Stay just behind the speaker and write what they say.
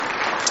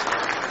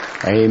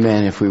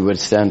Amen. If we would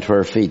stand to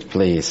our feet,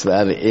 please.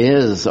 That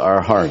is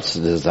our heart's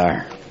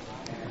desire.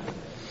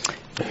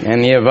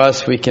 Many of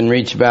us, we can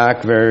reach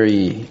back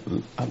very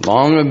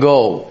long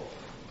ago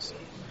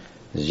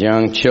as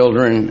young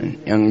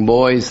children, young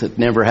boys that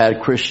never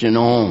had Christian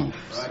homes,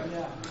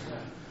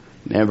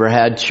 never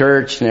had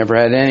church, never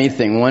had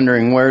anything,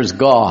 wondering, where's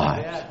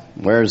God?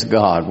 Where's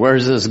God?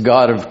 Where's this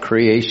God of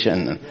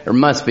creation? There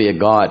must be a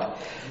God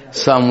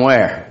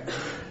somewhere.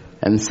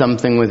 And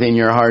something within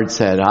your heart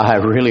said, I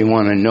really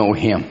want to know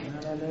Him.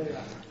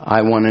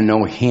 I want to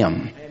know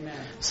Him.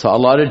 Saw a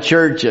lot of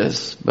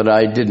churches, but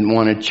I didn't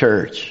want a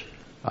church.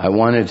 I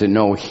wanted to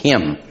know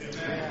Him.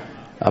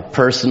 A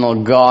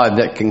personal God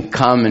that can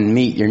come and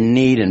meet your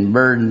need and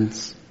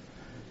burdens,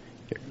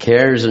 your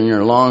cares and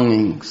your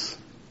longings.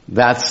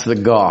 That's the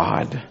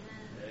God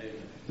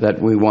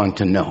that we want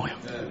to know Him.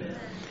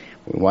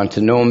 We want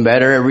to know Him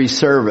better every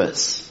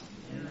service.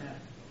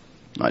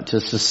 Not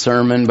just a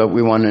sermon, but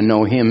we want to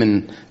know Him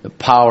in the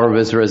power of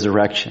His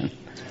resurrection.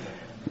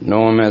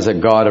 Know Him as a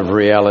God of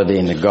reality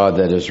and a God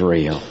that is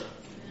real.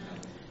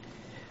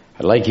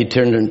 I'd like you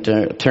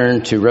to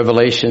turn to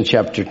Revelation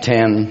chapter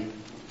 10.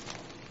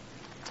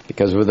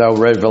 Because without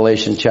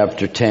Revelation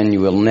chapter 10, you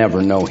will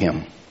never know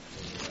Him.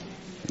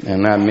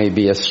 And that may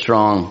be a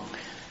strong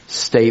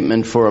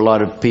statement for a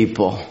lot of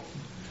people.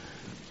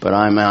 But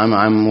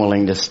I'm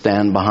willing to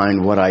stand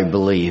behind what I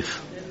believe.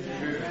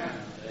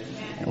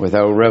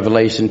 Without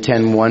Revelation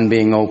 10:1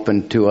 being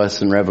open to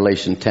us and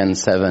Revelation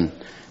 10:7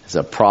 as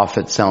a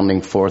prophet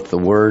sounding forth the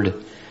word,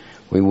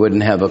 we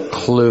wouldn't have a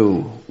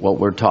clue what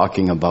we're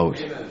talking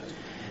about.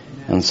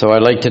 And so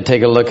I'd like to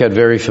take a look at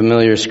very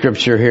familiar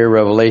scripture here,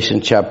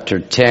 Revelation chapter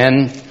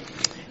 10,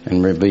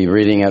 and we'll be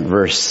reading at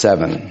verse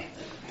 7.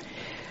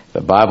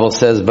 The Bible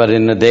says, but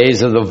in the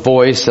days of the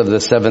voice of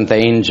the seventh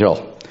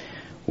angel,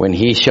 when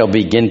he shall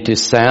begin to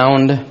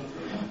sound,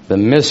 the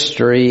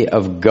mystery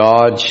of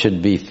God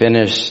should be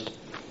finished,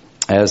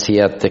 as he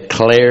hath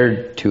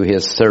declared to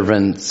his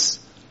servants,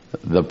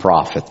 the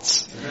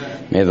prophets.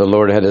 Amen. May the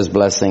Lord add his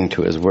blessing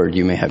to his word.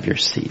 You may have your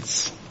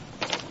seats.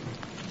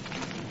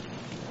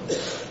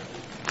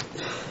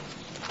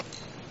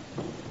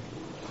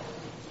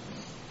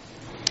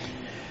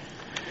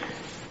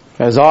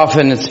 As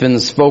often it's been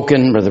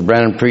spoken, Brother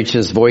Branham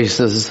preaches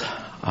voices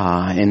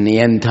in the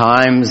end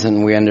times,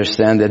 and we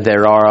understand that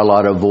there are a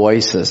lot of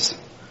voices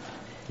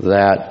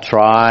that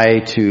try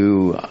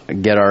to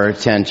get our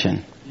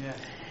attention.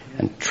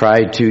 And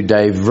try to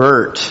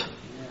divert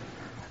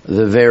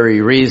the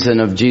very reason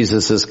of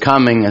Jesus'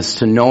 coming is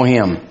to know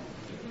Him.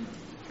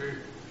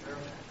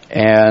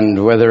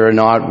 And whether or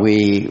not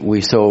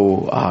we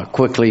so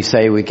quickly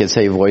say, we could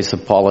say voice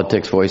of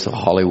politics, voice of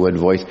Hollywood,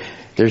 voice.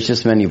 There's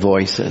just many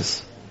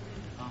voices.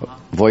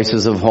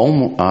 Voices of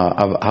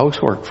of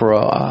housework for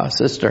a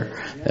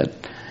sister. That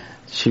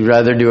she'd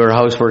rather do her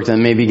housework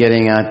than maybe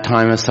getting a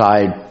time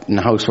aside, and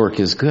housework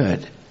is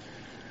good.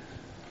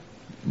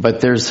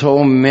 But there's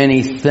so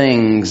many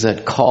things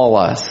that call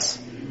us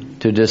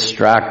to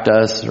distract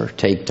us or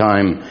take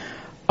time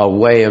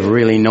away of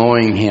really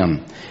knowing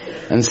Him.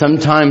 And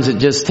sometimes it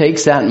just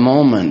takes that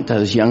moment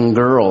as young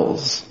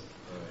girls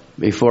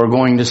before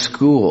going to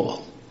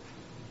school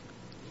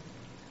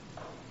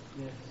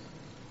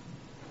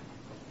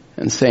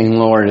and saying,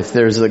 Lord, if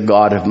there's a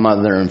God of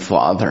mother and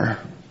father,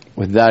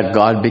 would that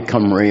God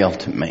become real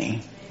to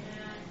me?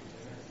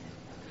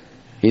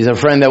 He's a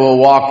friend that will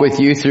walk with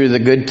you through the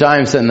good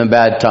times and the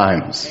bad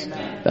times.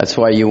 Amen. That's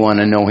why you want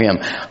to know Him.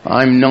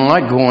 I'm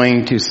not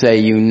going to say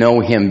you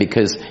know Him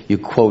because you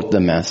quote the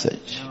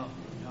message.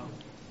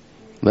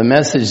 The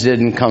message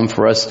didn't come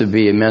for us to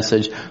be a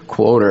message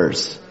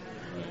quoters.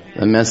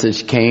 The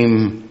message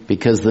came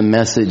because the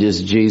message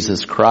is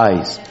Jesus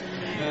Christ.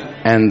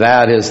 And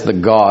that is the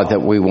God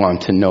that we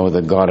want to know,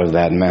 the God of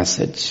that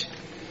message.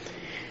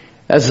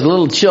 As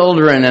little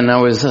children, and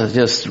I was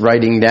just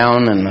writing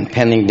down and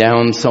penning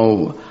down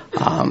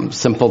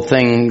simple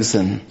things,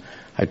 and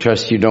I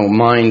trust you don't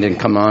mind and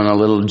come on a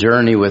little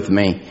journey with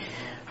me.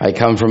 I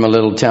come from a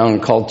little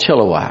town called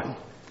Chilliwack.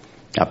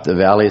 Up the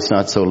valley, it's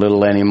not so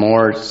little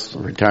anymore. It's a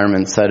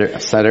retirement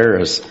center,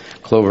 as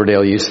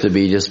Cloverdale used to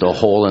be just a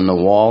hole in the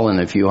wall and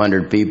a few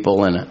hundred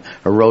people and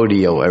a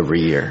rodeo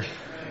every year.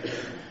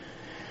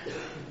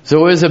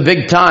 So it was a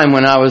big time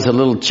when I was a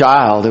little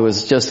child. It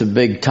was just a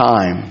big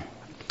time.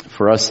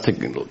 For us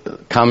to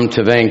come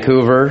to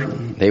Vancouver,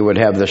 they would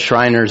have the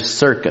Shriners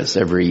Circus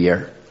every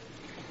year.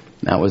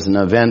 That was an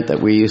event that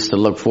we used to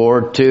look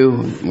forward to.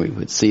 We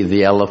would see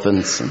the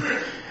elephants, and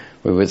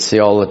we would see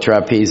all the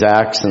trapeze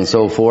acts and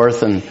so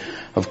forth. And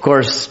of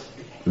course,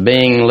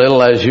 being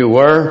little as you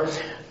were,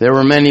 there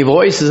were many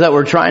voices that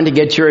were trying to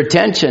get your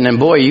attention. And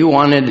boy, you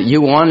wanted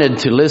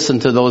to listen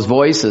to those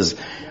voices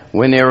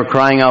when they were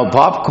crying out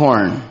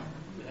popcorn.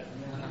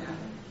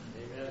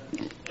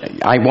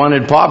 I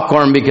wanted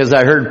popcorn because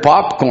I heard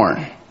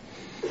popcorn.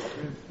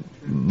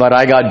 But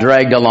I got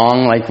dragged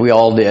along like we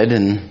all did,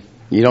 and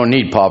you don't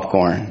need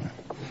popcorn.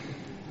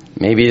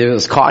 Maybe it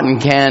was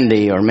cotton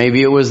candy, or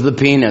maybe it was the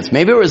peanuts.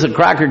 Maybe it was the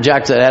Cracker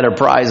Jacks that had a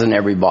prize in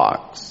every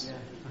box.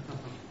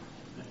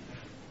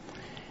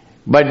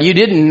 But you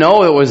didn't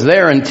know it was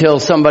there until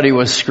somebody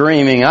was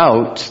screaming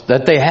out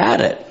that they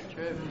had it.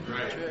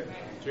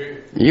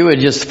 You would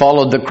just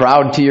followed the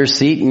crowd to your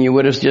seat and you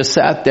would have just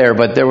sat there.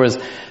 But there was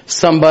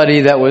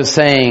somebody that was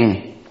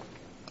saying,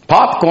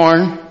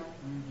 popcorn,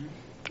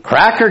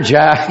 Cracker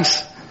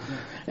Jacks,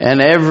 and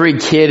every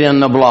kid in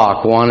the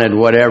block wanted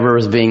whatever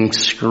was being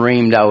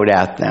screamed out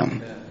at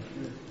them.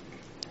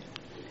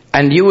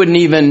 And you wouldn't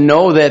even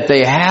know that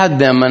they had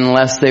them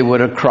unless they would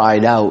have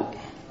cried out.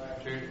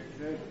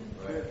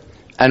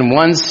 And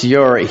once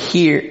your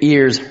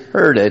ears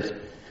heard it,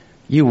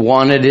 you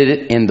wanted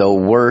it in the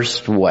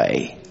worst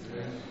way.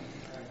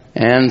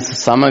 And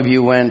some of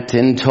you went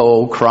in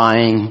tow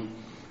crying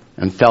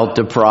and felt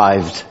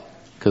deprived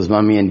because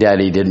mommy and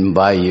daddy didn't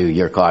buy you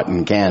your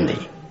cotton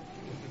candy.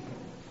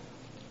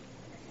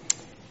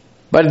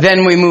 But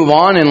then we move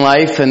on in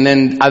life, and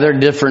then other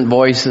different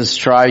voices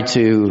try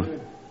to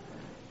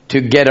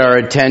get our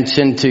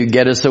attention, to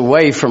get us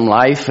away from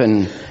life.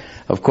 And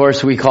of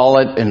course we call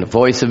it a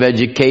voice of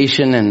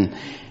education,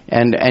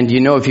 and you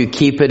know, if you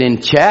keep it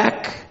in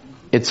check,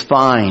 it's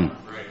fine.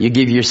 You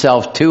give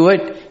yourself to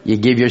it, you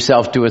give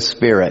yourself to a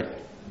spirit.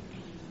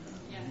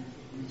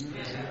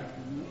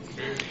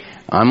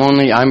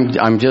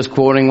 I'm just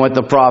quoting what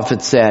the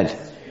prophet said.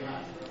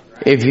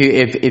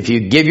 If you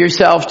give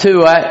yourself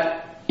to it,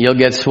 you'll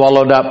get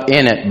swallowed up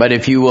in it. But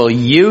if you will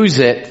use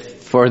it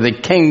for the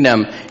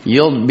kingdom,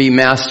 you'll be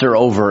master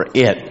over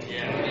it.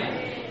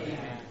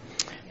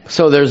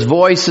 So there's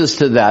voices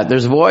to that.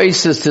 There's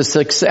voices to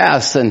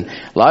success, and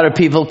a lot of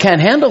people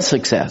can't handle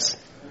success.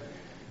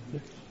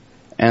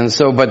 And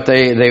so, but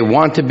they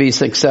want to be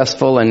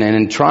successful, and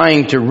in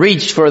trying to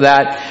reach for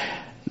that,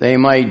 they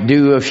might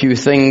do a few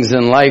things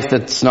in life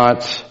that's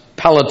not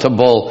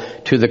palatable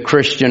to the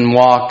Christian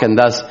walk, and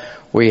thus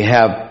we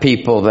have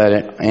people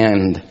that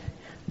end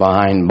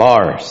behind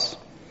bars.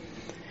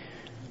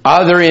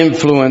 Other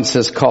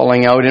influences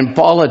calling out in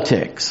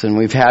politics, and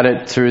we've had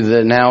it through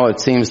now it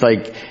seems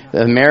like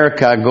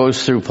America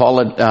goes through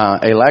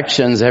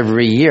elections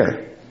every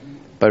year.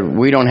 But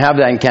we don't have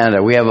that in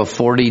Canada. We have a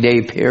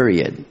 40-day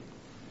period.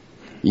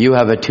 You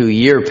have a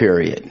 2-year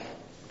period.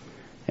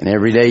 And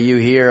every day you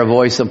hear a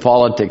voice of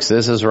politics.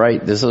 This is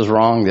right, this is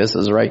wrong, this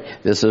is right,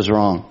 this is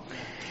wrong.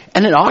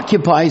 And it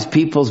occupies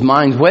people's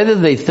minds, whether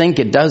they think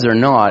it does or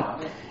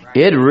not.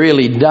 It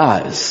really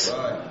does.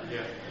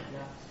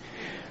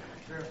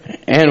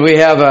 And we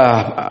have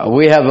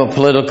a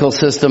political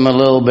system a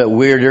little bit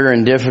weirder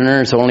and different.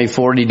 It's only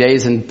 40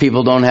 days and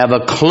people don't have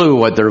a clue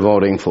what they're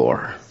voting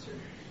for.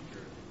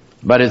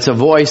 But it's a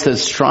voice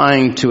that's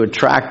trying to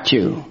attract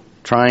you,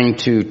 trying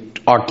to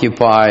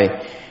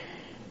occupy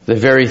the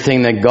very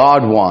thing that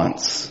God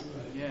wants.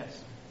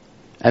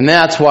 And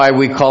that's why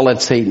we call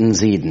it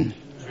Satan's Eden.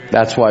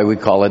 That's why we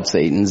call it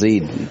Satan's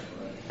Eden.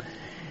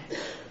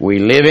 We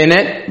live in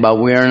it, but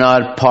we are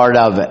not part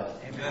of it.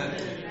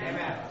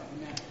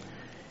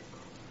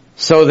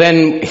 So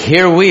then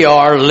here we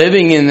are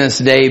living in this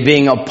day,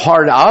 being a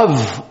part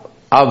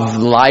of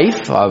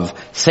life, of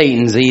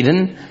Satan's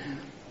Eden.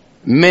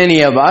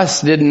 Many of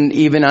us didn't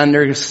even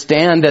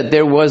understand that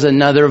there was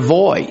another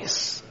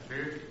voice.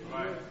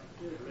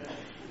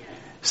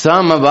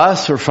 Some of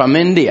us are from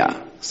India.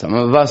 Some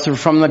of us are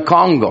from the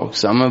Congo.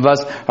 Some of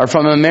us are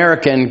from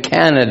America and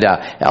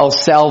Canada, El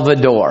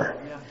Salvador.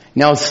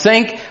 Now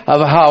think of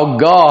how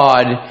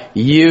God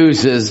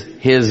uses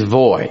His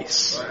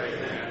voice.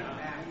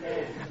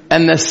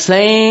 And the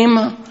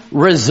same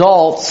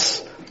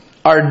results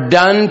are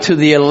done to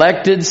the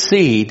elected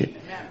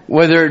seed,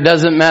 whether it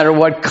doesn't matter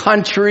what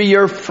country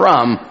you're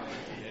from,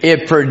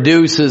 it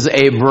produces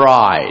a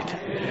bride.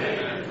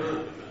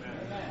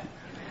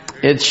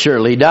 It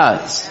surely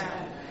does.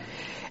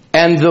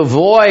 And the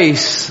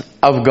voice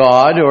of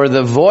God, or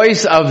the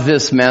voice of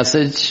this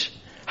message,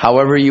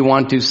 however you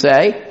want to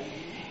say,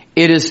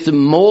 it is to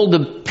mold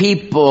the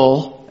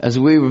people, as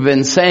we've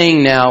been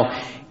saying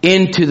now,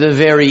 into the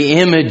very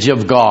image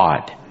of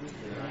God.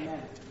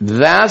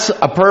 That's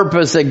a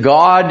purpose that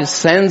God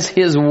sends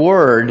His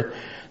Word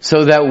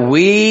so that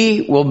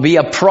we will be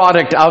a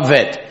product of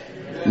it,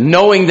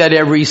 knowing that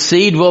every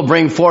seed will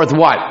bring forth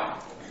what?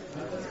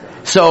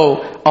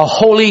 So a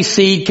holy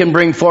seed can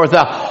bring forth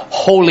a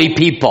holy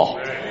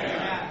people.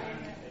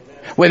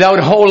 Without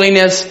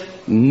holiness,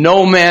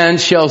 no man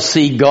shall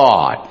see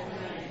God.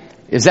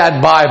 Is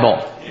that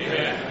Bible?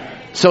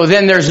 So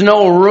then there's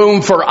no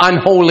room for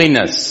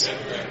unholiness.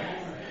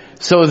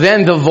 So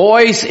then the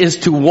voice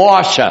is to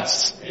wash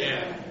us.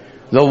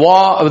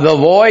 The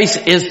voice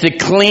is to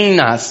clean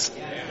us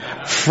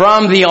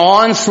from the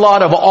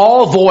onslaught of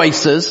all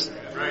voices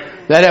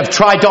that have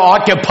tried to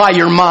occupy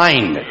your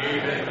mind.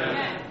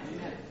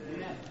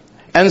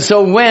 And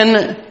so when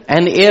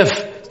and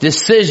if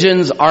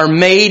decisions are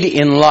made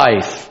in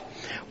life,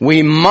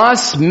 we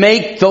must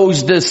make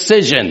those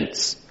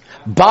decisions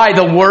by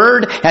the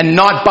Word and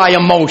not by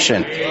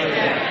emotion.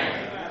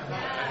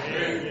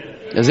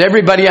 Does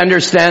everybody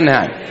understand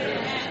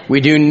that?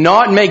 We do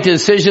not make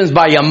decisions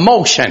by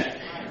emotion.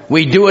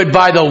 We do it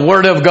by the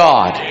Word of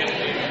God.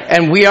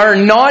 And we are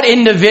not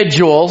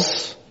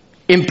individuals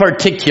in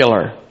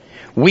particular.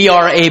 We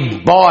are a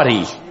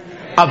body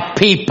of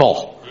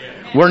people.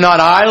 We're not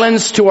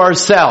islands to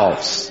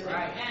ourselves.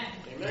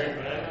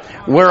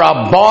 We're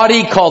a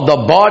body called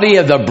the body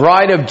of the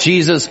bride of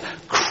Jesus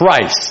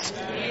Christ.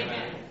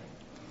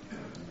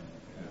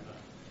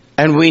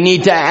 And we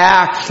need to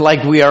act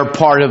like we are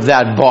part of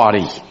that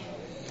body.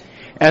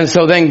 And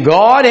so then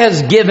God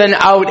has given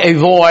out a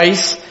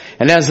voice,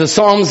 and as the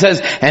psalm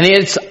says, and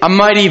it's a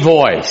mighty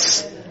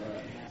voice.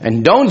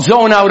 And don't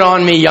zone out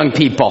on me, young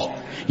people.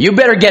 You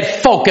better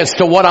get focused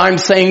to what I'm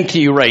saying to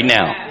you right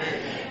now.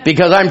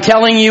 Because I'm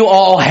telling you,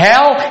 all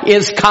hell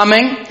is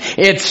coming.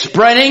 It's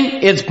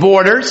spreading its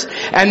borders.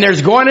 And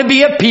there's going to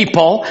be a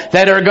people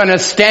that are going to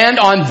stand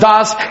on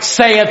thus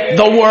saith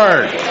the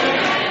word.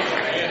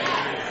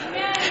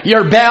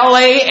 Your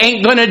ballet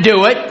ain't going to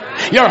do it.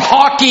 Your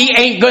hockey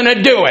ain't going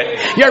to do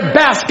it. Your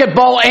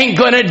basketball ain't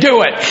going to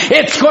do it.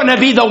 It's going to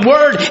be the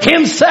Word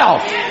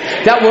Himself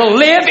that will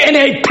live in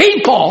a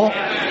people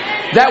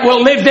that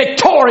will live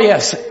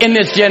victorious in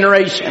this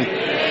generation.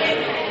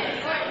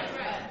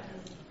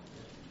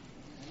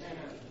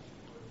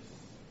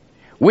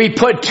 We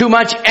put too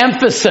much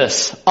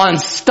emphasis on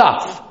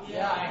stuff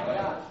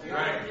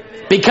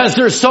because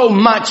there's so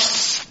much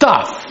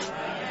stuff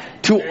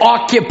to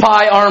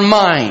occupy our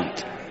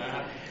mind.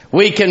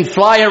 We can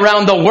fly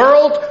around the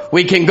world.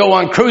 We can go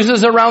on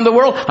cruises around the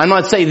world. I'm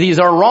not saying these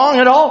are wrong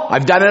at all.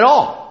 I've done it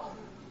all.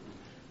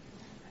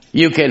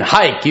 You can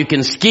hike. You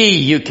can ski.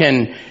 You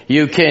can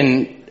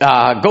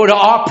go to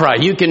opera.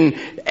 You can,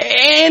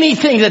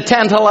 anything that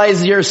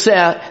tantalizes your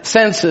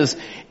senses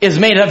is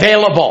made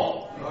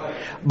available.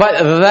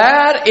 But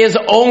that is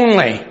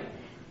only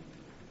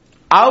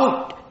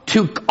out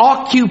to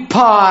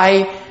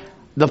occupy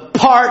the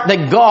part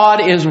that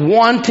God is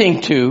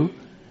wanting to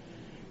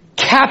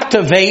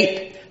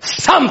captivate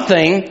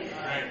something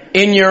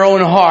in your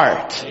own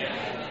heart.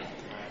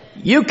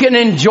 You can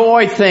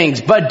enjoy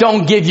things, but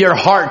don't give your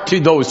heart to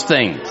those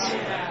things.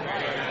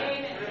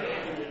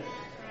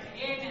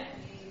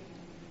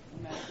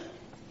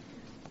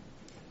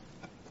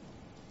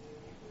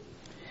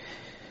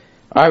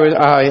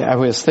 I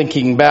was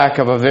thinking back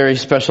of a very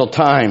special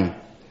time.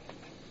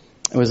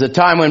 It was a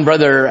time when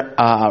Brother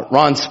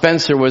Ron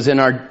Spencer was in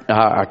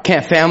our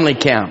family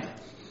camp.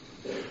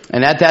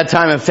 And at that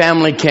time of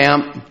family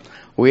camp,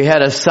 we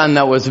had a son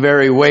that was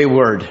very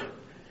wayward.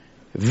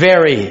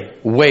 Very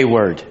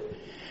wayward.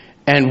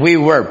 And we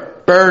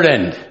were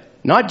burdened.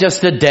 Not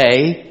just a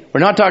day.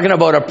 We're not talking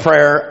about a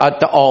prayer at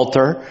the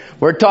altar.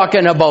 We're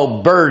talking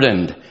about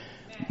burdened.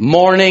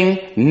 Morning,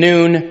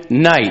 noon,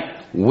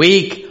 night.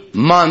 Week,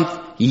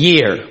 month,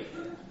 year.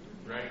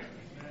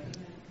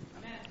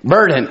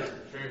 Burdened.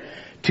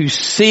 To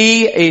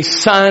see a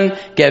son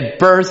get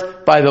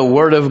birthed by the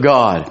Word of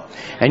God.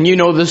 And you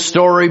know the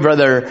story.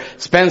 Brother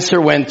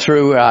Spencer went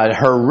through a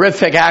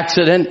horrific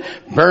accident,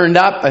 burned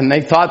up, and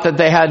they thought that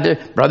they had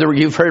to,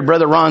 you've heard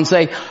Brother Ron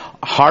say,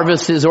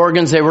 harvest his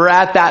organs. They were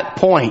at that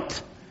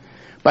point.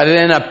 But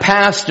then a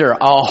pastor,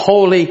 a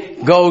Holy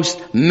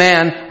Ghost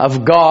man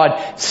of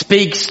God,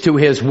 speaks to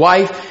his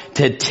wife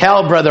to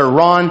tell Brother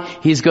Ron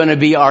he's going to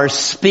be our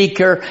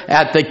speaker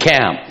at the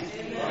camp.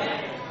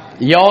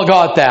 Y'all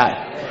got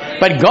that?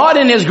 But God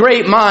in His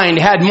great mind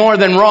had more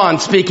than Ron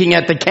speaking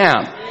at the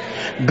camp.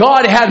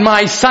 God had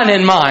my son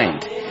in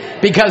mind.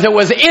 Because it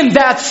was in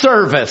that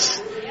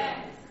service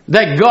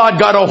that God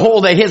got a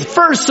hold of his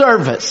first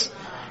service.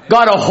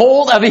 Got a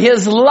hold of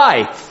his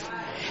life.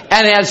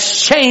 And has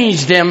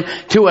changed him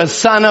to a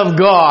son of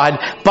God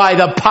by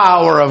the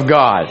power of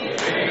God.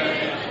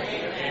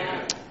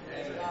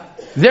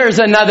 There's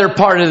another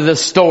part of the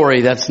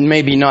story that's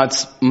maybe not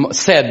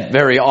said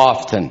very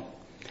often.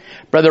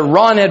 Brother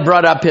Ron had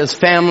brought up his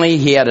family.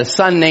 He had a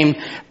son named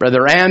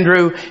Brother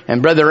Andrew,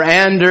 and Brother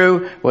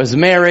Andrew was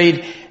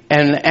married,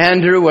 and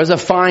Andrew was a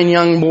fine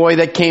young boy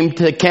that came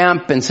to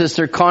camp, and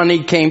Sister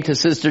Connie came to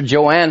Sister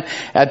Joanne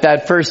at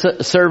that first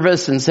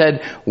service and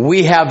said,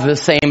 we have the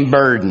same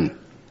burden.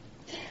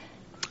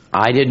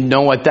 I didn't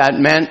know what that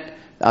meant.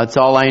 That's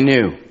all I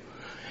knew.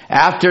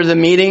 After the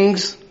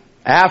meetings,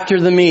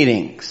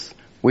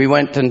 we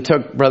went and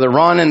took Brother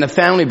Ron and the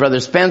family, Brother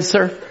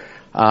Spencer,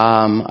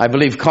 I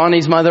believe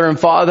Connie's mother and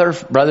father,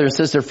 Brother and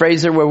Sister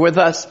Fraser were with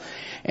us.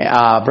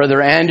 Brother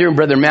Andrew and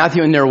Brother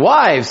Matthew and their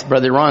wives,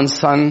 Brother Ron's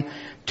son,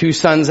 2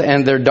 sons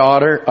and their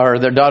daughter, or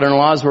their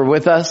daughter-in-laws were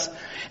with us.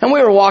 And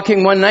we were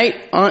walking one night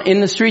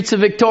in the streets of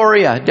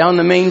Victoria, down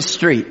the main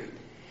street.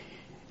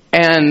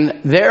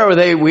 And there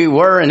we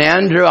were, and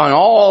Andrew and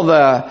all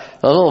the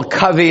little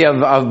covey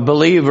of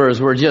believers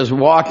were just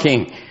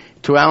walking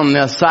down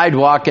the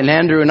sidewalk, and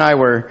Andrew and I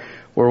were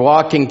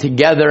walking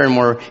together, and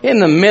we're in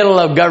the middle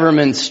of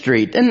Government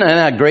Street. Isn't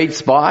that a great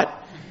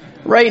spot?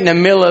 Right in the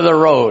middle of the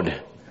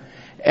road.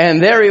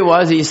 And there he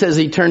was. He says,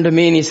 he turned to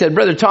me and he said,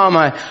 Brother Tom,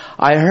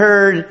 I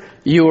heard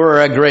you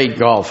were a great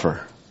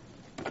golfer.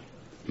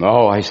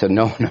 Oh, I said,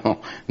 no,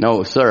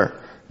 sir.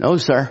 No,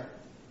 sir.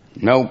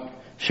 No,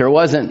 sure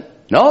wasn't.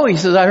 No, he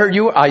says, I heard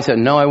you. I said,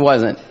 no, I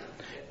wasn't.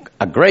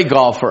 A great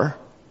golfer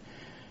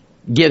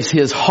gives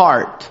his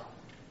heart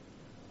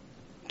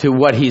to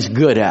what he's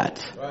good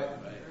at.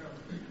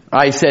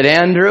 I said,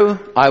 Andrew,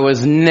 I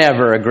was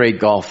never a great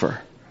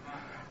golfer.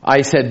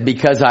 I said,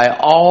 because I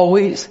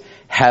always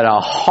had a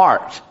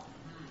heart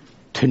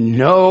to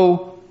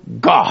know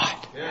God.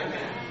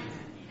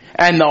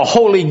 And the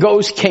Holy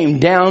Ghost came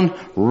down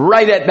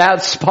right at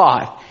that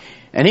spot.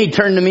 And he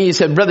turned to me and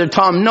said, Brother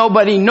Tom,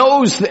 nobody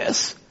knows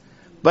this,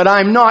 but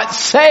I'm not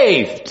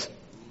saved.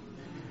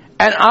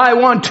 And I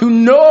want to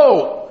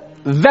know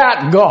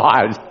that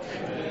God.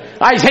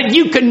 I said,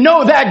 you can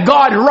know that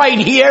God right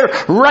here,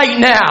 right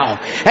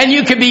now. And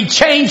you can be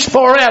changed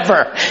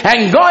forever.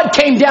 And God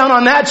came down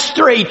on that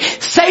street,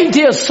 saved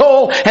his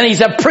soul, and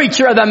he's a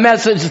preacher of the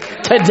message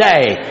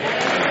today.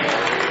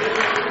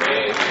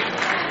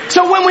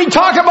 So when we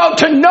talk about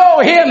to know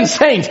him,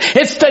 saints,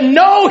 it's to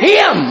know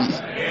him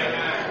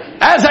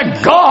as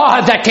a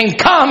God that can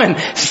come and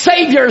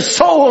save your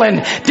soul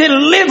and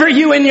deliver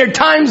you in your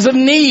times of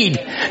need.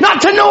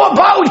 Not to know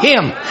about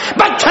him,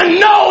 but to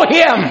know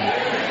him.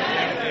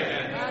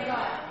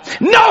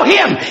 Know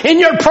him in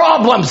your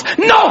problems.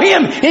 Know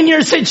him in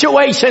your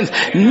situations.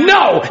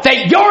 Know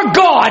that your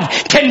God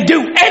can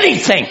do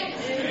anything.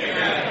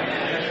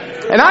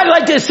 And I'd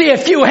like to see a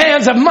few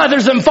hands of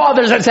mothers and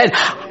fathers that said,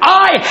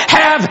 I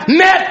have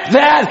met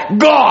that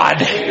God.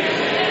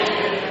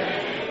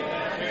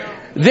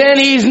 Then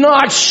he's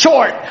not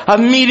short of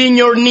meeting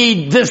your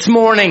need this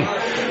morning.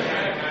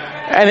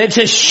 And it's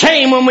a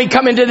shame when we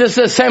come into this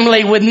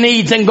assembly with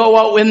needs and go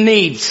out with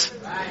needs.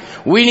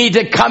 We need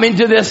to come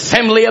into the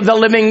assembly of the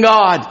living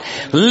God,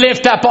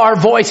 lift up our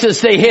voices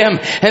to him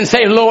and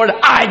say, Lord,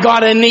 I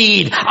got a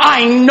need.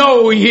 I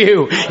know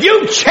you.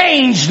 You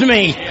changed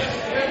me.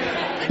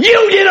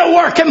 You did a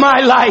work in my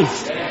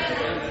life.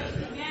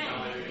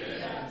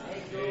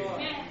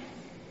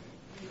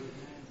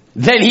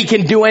 Then he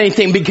can do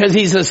anything because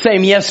he's the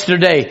same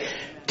yesterday,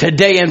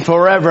 today, and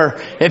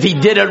forever. If he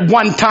did it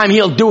one time,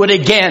 he'll do it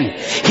again.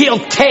 He'll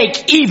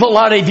take evil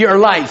out of your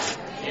life.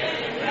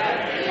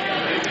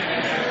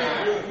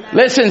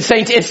 Listen,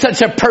 saints, it's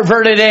such a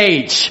perverted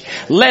age.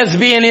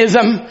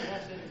 Lesbianism,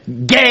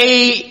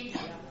 gay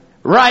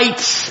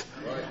rights.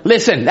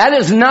 Listen, that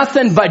is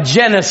nothing but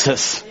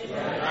Genesis.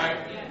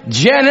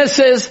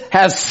 Genesis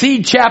has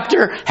seed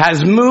chapter,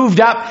 has moved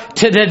up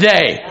to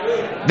today.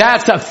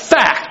 That's a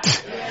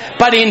fact.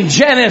 But in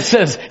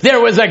Genesis,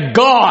 there was a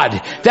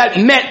God that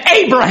met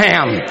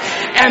Abraham.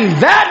 And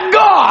that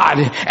God,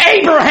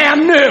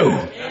 Abraham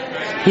knew.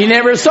 He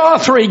never saw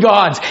three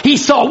gods. He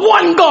saw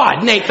one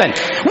God, Nathan.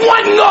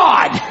 One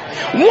God.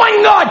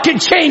 One God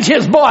could change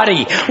his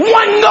body.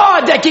 One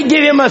God that can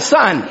give him a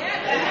son.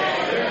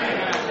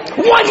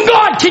 One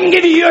God can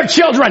give you your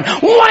children.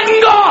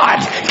 One God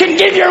can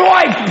give your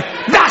wife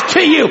back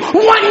to you.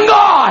 One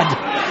God.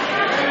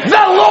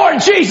 The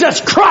Lord Jesus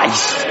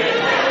Christ.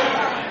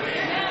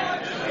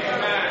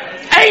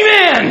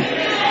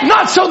 Amen.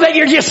 Not so that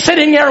you're just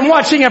sitting there and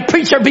watching a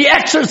preacher be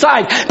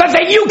exercised, but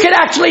that you can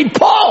actually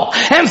pull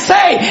and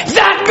say,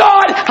 that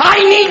God,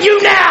 I need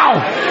you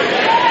now.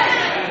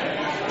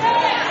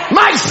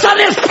 My son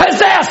is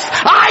possessed.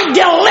 I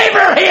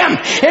deliver him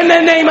in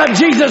the name of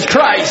Jesus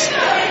Christ.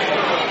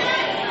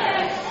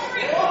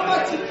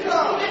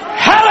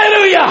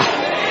 Hallelujah.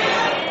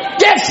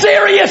 Get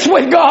serious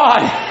with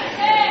God.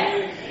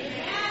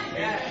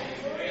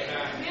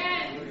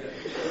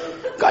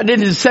 God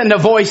didn't send a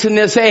voice in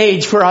this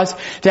age for us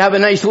to have a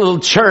nice little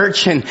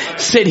church and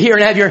sit here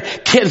and have your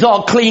kids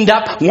all cleaned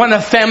up. One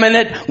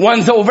effeminate,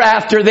 one's over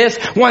after this,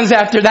 one's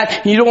after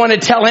that. You don't want to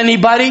tell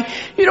anybody.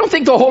 You don't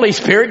think the Holy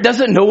Spirit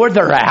doesn't know where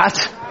they're at?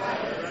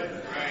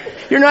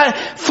 You're not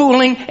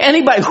fooling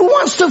anybody. Who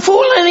wants to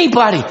fool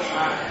anybody?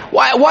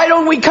 Why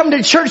don't we come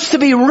to church to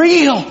be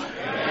real?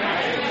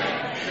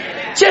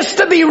 Just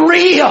to be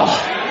real.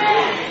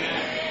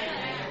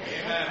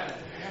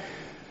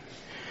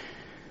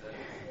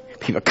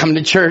 People come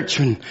to church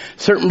when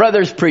certain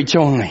brothers preach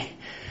only.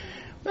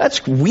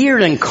 That's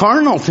weird and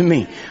carnal to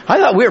me. I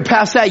thought we were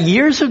past that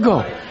years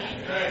ago.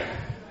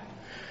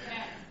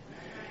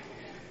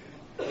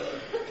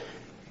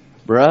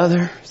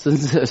 Brothers and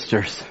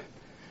sisters,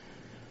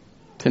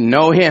 to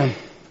know him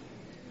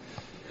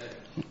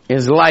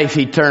is life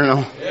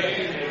eternal.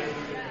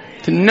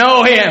 To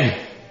know him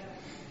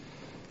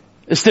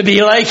is to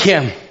be like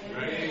him.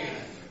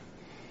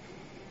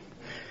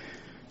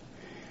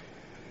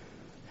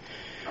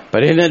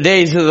 But in the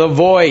days of the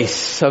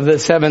voice of the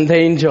seventh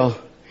angel,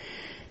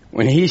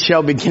 when he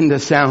shall begin to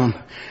sound,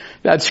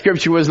 that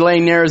scripture was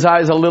laying there as I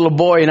was a little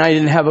boy and I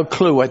didn't have a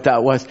clue what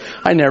that was.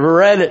 I never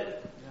read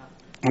it.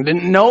 I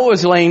didn't know it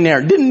was laying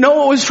there. Didn't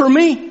know it was for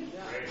me.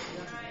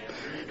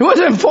 It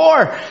wasn't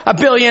for a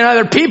billion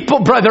other people,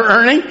 Brother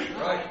Ernie.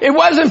 It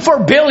wasn't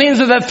for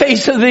billions of the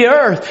face of the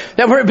earth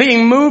that were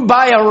being moved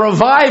by a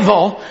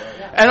revival.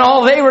 And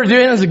all they were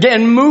doing is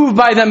again moved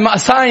by the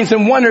signs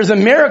and wonders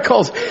and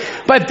miracles.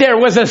 But there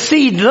was a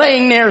seed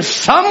laying there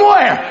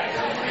somewhere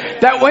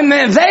that when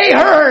they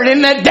heard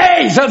in the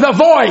days of the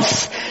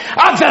voice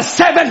of the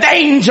seventh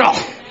angel,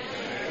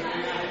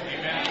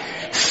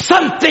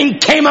 something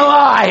came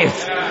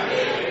alive.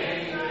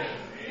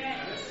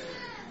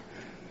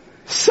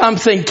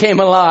 Something came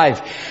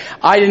alive.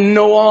 I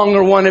no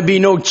longer want to be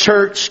no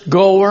church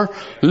goer,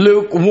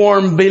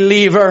 lukewarm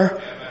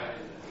believer.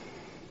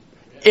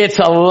 It's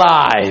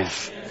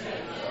alive.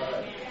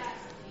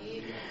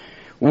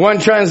 One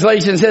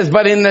translation says,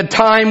 but in the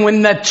time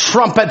when the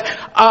trumpet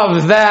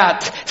of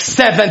that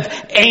seventh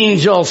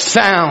angel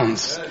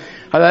sounds.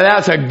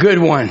 That's a good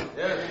one.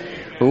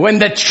 When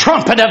the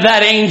trumpet of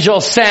that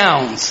angel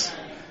sounds.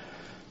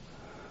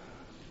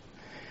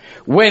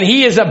 When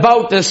he is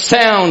about to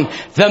sound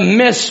the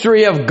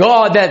mystery of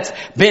God that's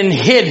been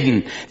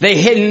hidden, the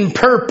hidden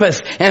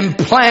purpose and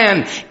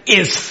plan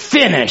is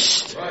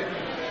finished.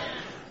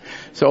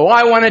 So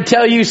I want to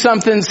tell you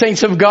something,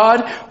 saints of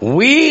God. I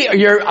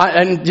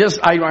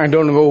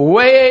don't go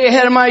way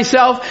ahead of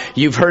myself.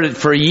 You've heard it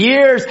for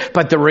years,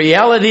 but the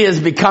reality is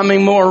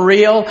becoming more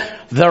real.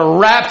 The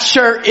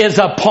rapture is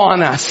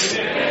upon us.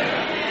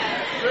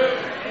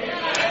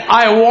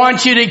 I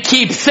want you to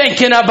keep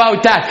thinking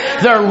about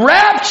that. The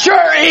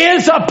rapture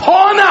is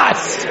upon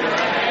us.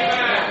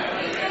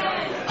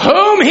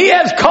 Whom he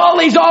has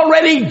called, he's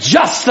already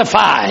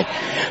justified.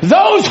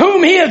 Those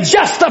whom he has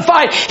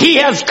justified, he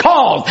has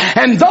called.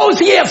 And those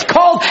he has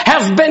called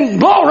have been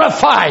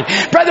glorified.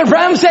 Brother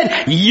Branham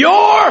said,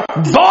 your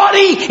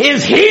body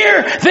is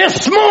here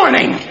this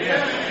morning.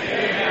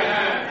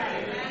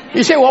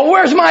 You say, well,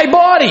 where's my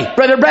body?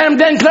 Brother Branham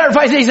then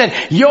clarifies, he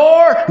said,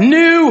 your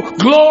new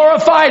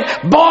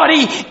glorified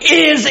body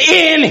is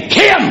in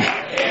him.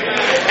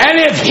 And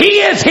if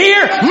he is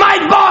here,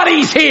 my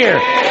body's here.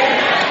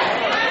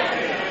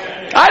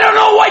 I don't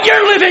know what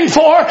you're living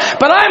for,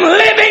 but I'm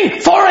living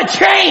for a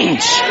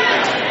change.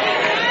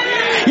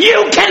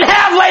 You can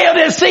have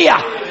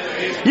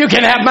Laodicea. You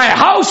can have my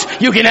house.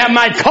 You can have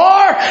my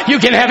car. You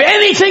can have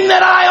anything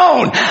that I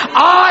own.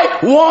 I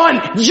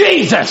want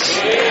Jesus.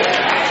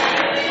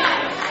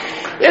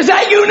 Is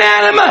that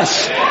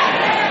unanimous?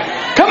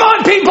 Come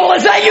on, people.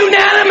 Is that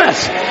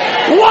unanimous?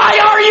 Why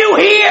are you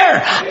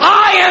here?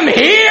 I am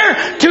here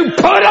to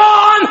put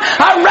on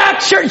a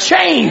rapture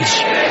change.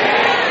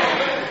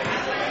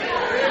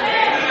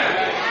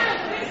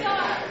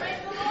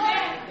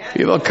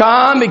 People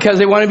come because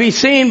they want to be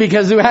seen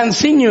because they haven't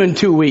seen you in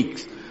 2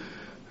 weeks.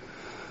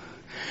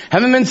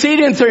 Haven't been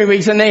seen in 3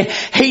 weeks, and they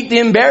hate the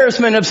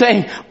embarrassment of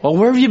saying, well,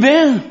 where have you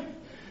been?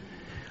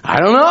 I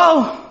don't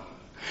know.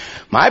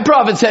 My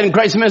prophet said in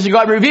Christ's message,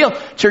 God revealed,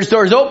 church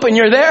doors open,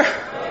 you're there.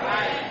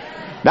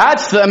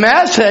 That's the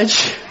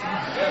message.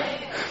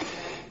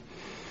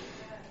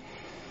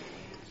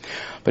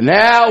 But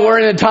now we're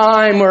in a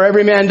time where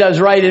every man does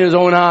right in his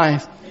own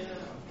eyes.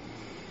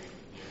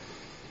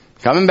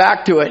 Coming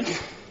back to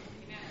it.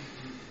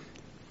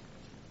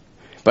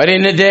 But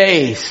in the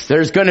days,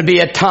 there's going to be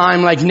a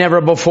time like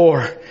never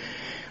before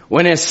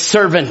when a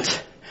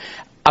servant,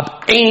 an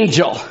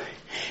angel,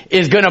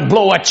 is going to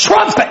blow a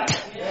trumpet.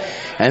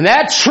 And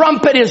that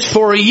trumpet is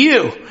for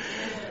you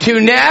to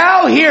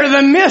now hear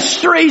the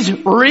mysteries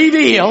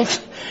revealed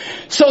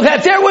so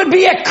that there would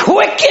be a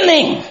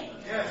quickening.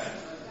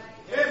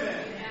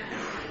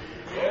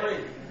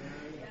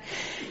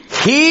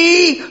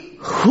 He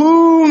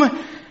whom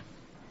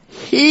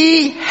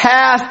he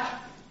hath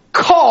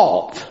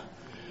called.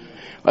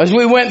 As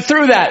we went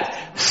through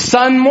that,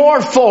 son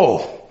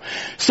morpho.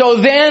 So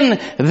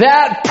then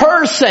that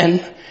person,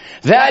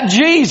 that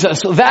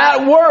Jesus,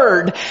 that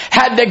word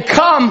had to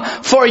come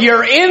for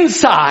your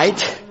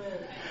inside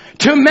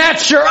to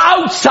match your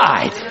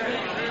outside.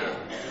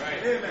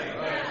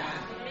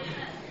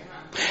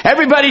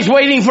 Everybody's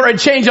waiting for a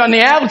change on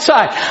the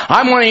outside.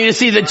 I'm wanting to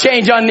see the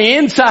change on the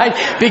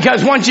inside,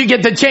 because once you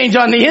get the change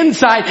on the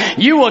inside,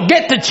 you will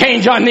get the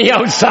change on the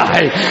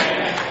outside.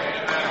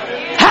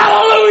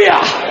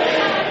 Hallelujah!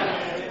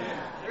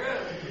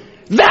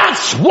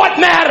 That's what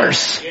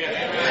matters.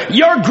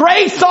 Your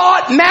gray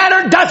thought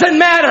doesn't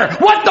matter.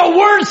 What the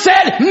Word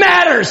said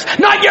matters.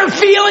 Not your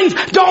feelings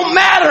don't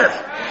matter.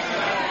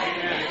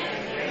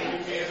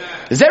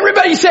 Does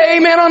everybody say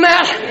amen on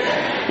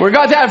that? We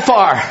got that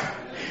far.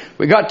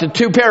 We got to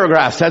 2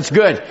 paragraphs. That's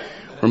good.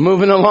 We're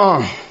moving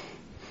along.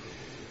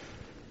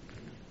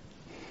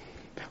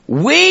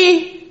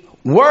 We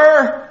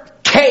were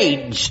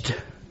caged.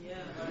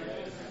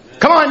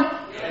 Come on.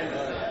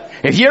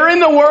 If you're in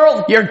the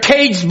world, you're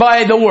caged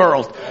by the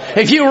world.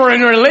 If you were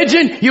in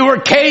religion, you were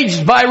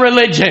caged by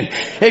religion.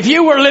 If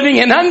you were living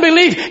in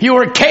unbelief, you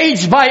were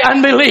caged by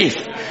unbelief.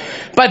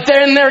 But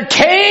then there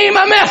came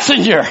a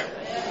messenger.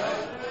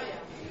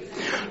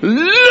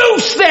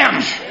 Loose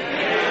them.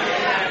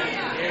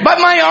 But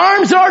my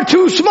arms are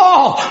too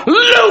small.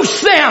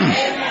 Loose them.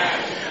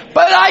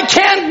 But I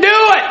can't do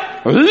it.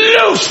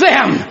 Loose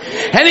them.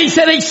 And he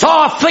said he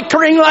saw a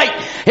flickering light.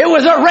 It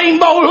was a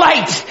rainbow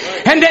light.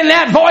 And then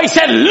that voice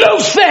said,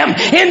 loose them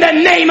in the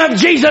name of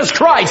Jesus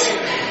Christ.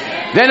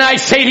 Then I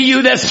say to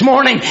you this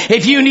morning,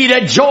 if you need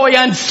a joy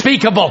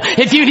unspeakable,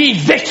 if you need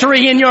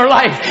victory in your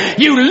life,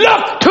 you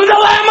look to the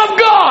Lamb of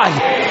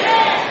God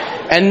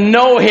and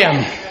know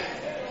Him.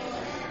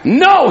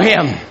 Know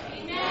Him.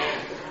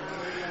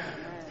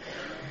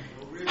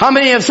 How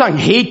many have sung,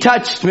 He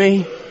touched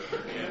me?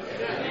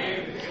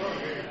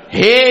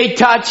 He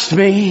touched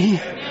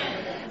me.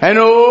 And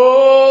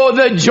oh,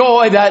 the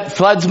joy that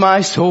floods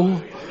my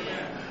soul.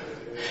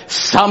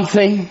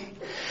 Something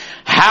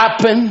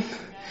happened.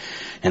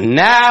 And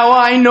now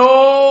I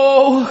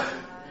know.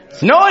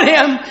 Knowing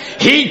Him,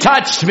 He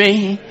touched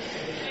me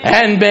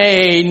and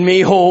made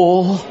me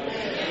whole.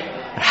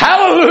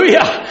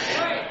 Hallelujah.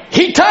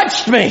 He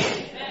touched me.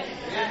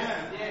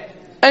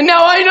 And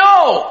now I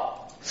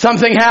know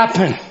something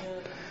happened.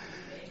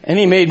 And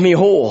He made me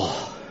whole.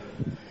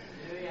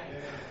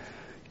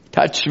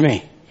 Touched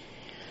me.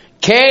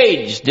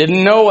 Caged.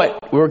 Didn't know it.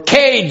 We were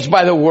caged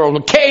by the world. We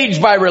were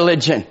caged by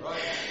religion.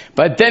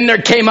 But then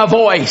there came a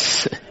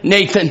voice.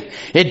 Nathan,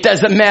 it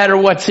doesn't matter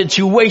what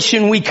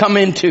situation we come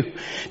into.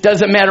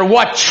 Doesn't matter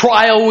what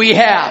trial we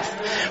have.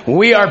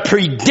 We are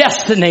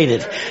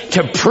predestinated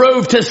to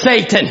prove to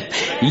Satan,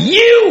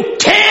 you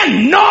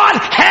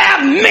cannot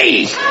have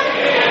me.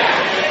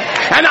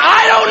 And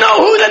I don't know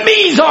who the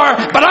me's are,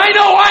 but I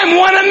know I'm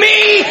one of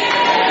me.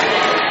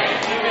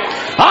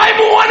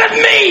 I'm one of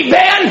me,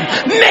 Ben.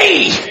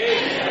 Me.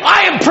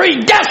 I am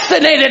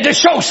predestinated to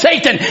show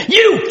Satan,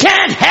 you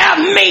can't have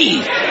me.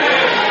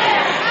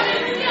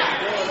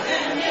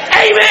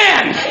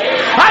 Amen.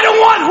 I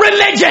don't want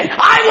religion.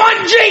 I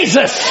want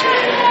Jesus.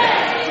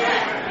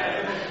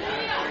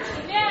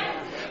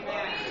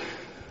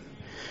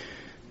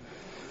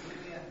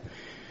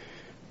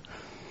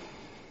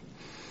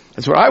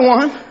 That's what I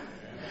want.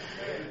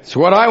 That's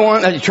what I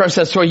want. I trust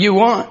that's what you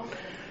want.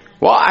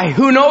 Why?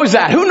 Who knows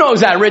that? Who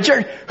knows that,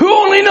 Richard? Who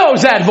only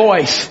knows that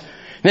voice?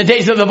 In the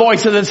days of the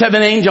voice of the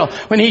seventh angel,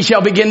 when he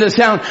shall begin to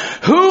sound.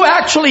 Who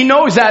actually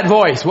knows that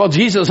voice? Well,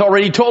 Jesus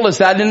already told us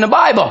that in the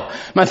Bible.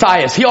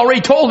 Matthias, he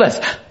already told us,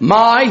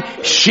 my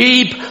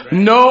sheep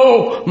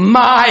know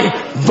my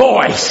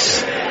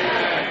voice.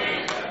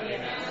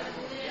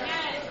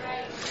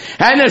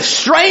 And a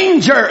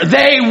stranger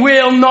they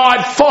will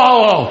not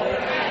follow.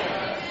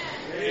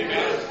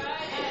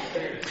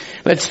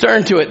 Let's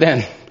turn to it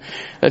then.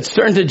 Let's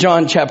turn to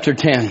John chapter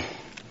 10.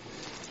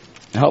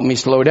 Help me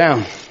slow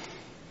down.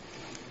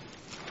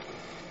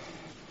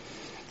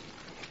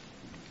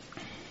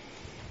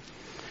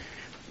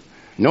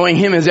 Knowing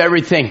Him is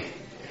everything.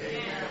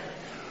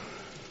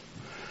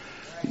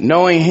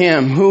 Knowing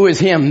Him. Who is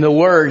Him? The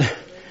Word.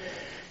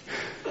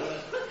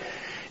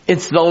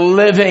 It's the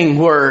living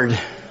Word.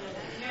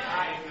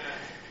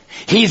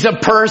 He's a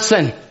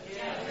person.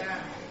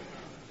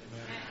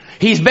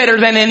 He's better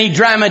than any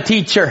drama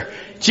teacher,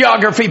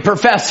 geography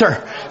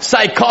professor,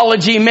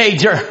 psychology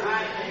major.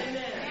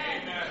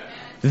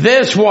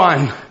 This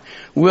one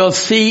will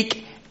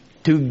seek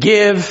to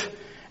give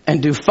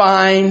and to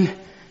find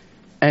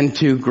and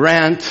to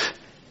grant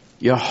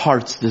your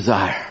heart's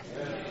desire.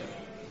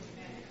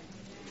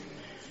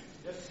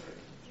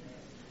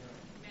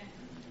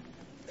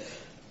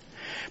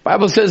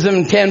 Bible says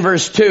in 10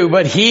 verse 2,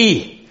 but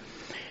he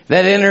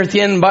that entereth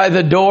in by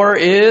the door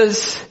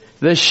is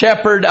the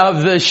shepherd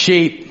of the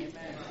sheep.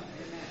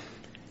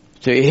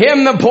 To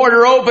him the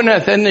porter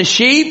openeth, and the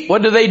sheep,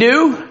 what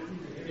do?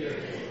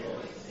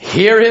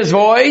 Hear his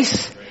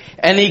voice,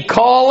 and he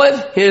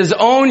calleth his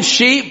own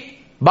sheep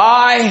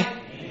by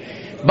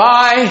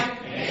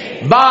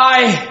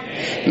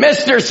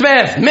Mr.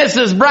 Smith,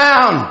 Mrs.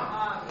 Brown.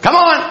 Come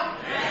on.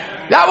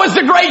 That was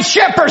the great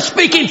shepherd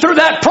speaking through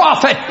that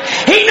prophet.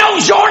 He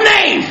knows your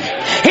name.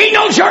 He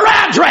knows your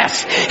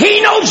address.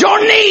 He knows your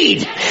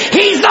need.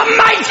 He's the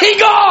mighty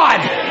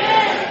God.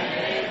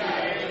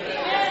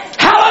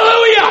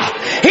 Hallelujah.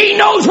 He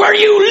knows where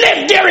you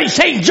live, dearie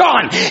St.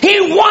 John.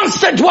 He wants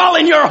to dwell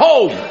in your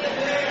home.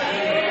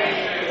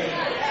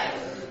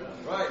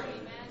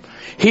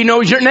 He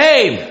knows your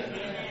name.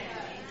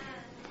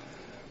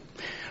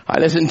 I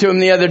listened to him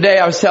the other day.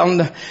 I was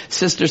telling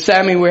Sister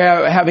Sammy we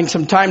were having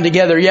some time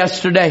together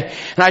yesterday.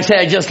 And I said,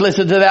 I just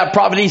listened to that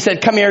prophet. He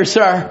said, come here,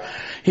 sir.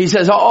 He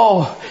says,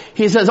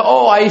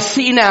 I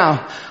see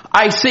now.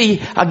 I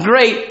see a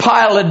great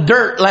pile of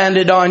dirt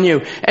landed on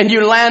you. And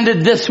you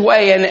landed this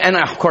way. And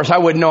of course I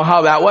wouldn't know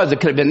how that was. It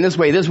could have been this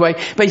way.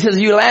 But he says,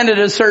 you landed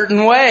a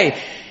certain way.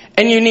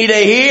 And you need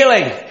a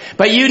healing.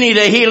 But you need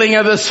a healing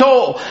of the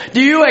soul.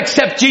 Do you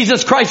accept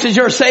Jesus Christ as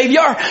your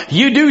Savior?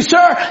 You do,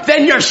 sir?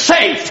 Then you're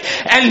saved.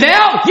 And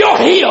now you're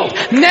healed.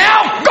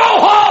 Now go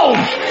home.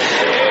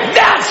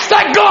 That's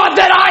the God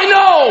that I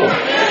know.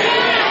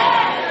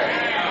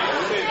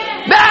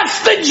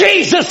 That's the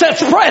Jesus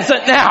that's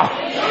present now.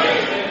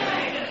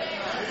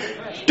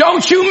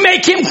 Don't you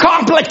make Him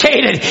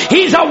complicated.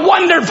 He's a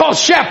wonderful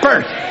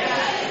shepherd.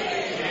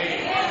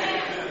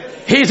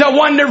 He's a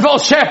wonderful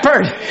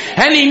shepherd,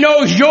 and He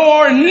knows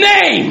your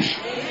name.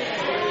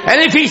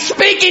 And if He's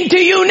speaking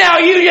to you now,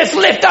 you just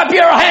lift up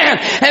your hand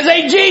and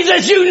say,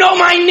 Jesus, you know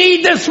my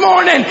need this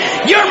morning.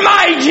 You're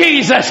my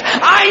Jesus.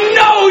 I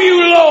know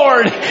you,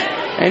 Lord.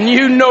 And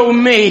you know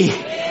me,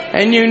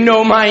 and you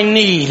know my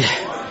need.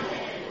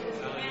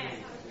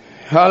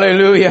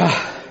 Hallelujah.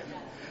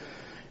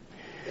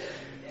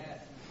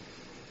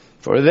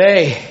 For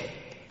they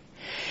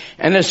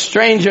and a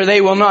stranger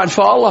they will not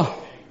follow.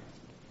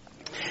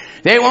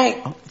 They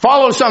won't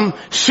follow some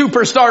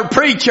superstar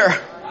preacher.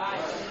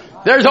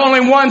 There's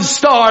only one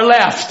star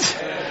left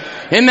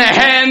in the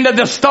hand of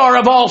the star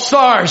of all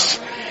stars.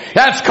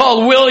 That's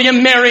called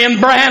William Marion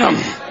Branham.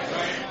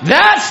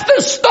 That's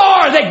the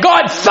star that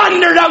God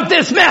thundered out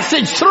this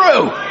message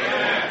through.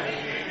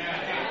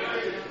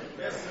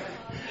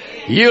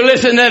 You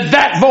listen to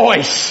that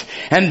voice,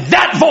 and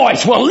that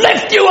voice will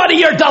lift you out of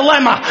your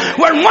dilemma.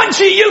 Where once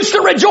you used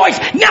to rejoice,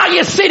 now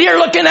you sit here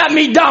looking at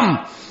me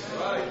dumb.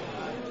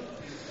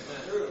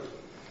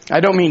 I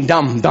don't mean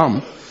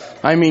dumb.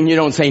 I mean you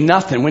don't say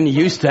nothing when you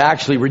used to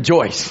actually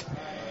rejoice.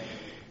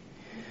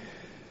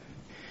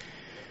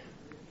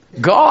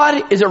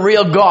 God is a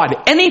real God.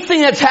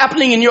 Anything that's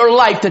happening in your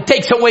life that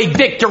takes away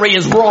victory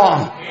is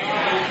wrong.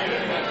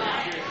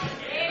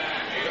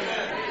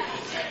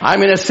 I'm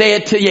going to say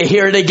it till you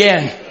hear it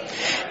again.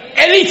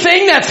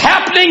 Anything that's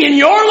happening in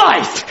your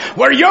life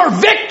where your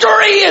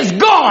victory is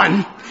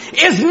gone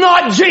is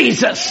not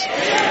Jesus.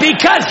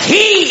 Because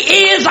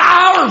He is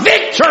our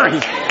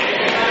victory.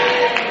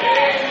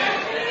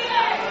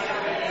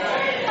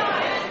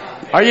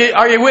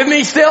 Are you with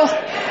me still?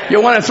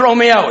 You want to throw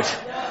me out?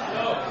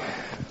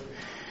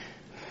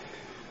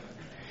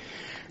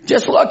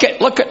 Just look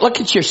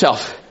at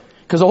yourself.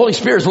 Because the Holy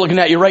Spirit is looking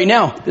at you right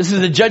now. This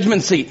is the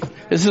judgment seat.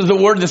 This is the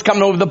word that's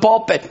coming over the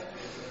pulpit.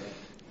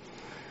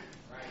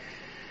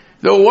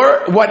 The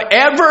word,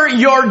 whatever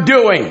you're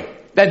doing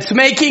that's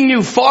making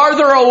you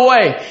farther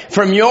away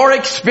from your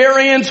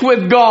experience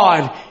with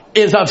God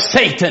is of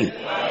Satan.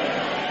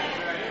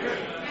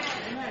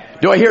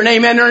 Do I hear an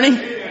amen, Ernie?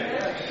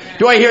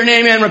 Do I hear an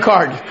amen,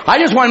 Ricard? I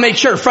just want to make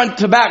sure front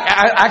to back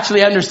I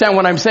actually understand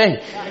what I'm saying.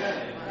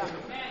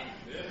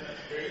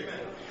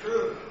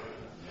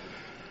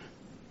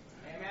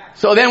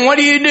 So then what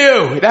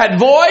do? That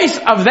voice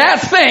of that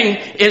thing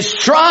is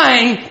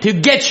trying to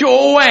get you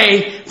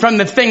away from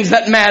the things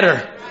that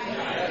matter.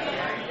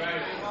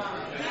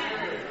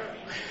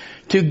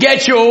 To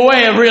get you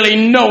away of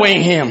really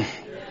knowing Him.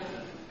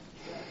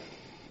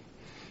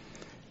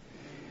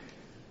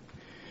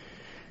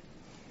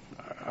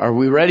 Are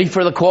we ready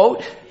for the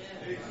quote?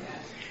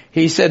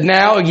 He said,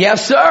 now,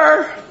 yes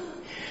sir.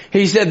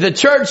 He said, the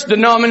church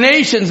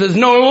denominations is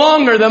no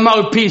longer the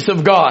mouthpiece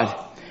of God.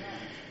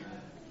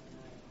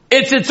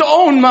 It's its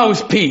own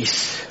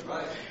mouthpiece.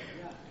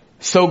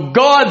 So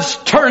God's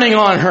turning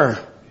on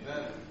her.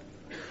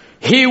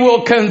 He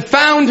will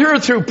confound her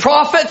through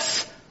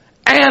prophets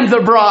and the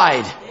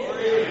bride.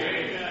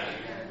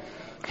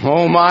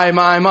 Oh my.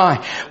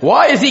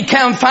 Why is He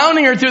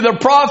confounding her through the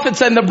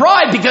prophets and the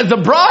bride? Because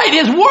the bride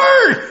is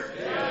Word.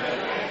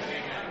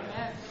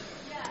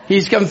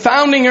 He's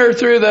confounding her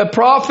through the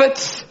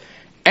prophets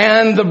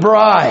and the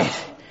bride.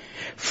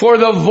 For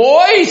the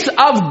voice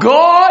of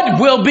God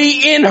will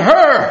be in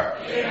her.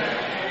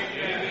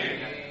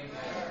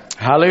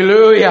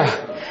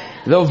 Hallelujah.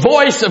 The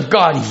voice of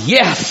God.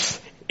 Yes,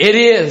 it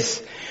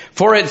is.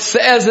 For it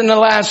says in the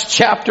last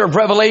chapter of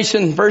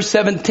Revelation, verse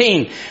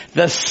 17,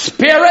 the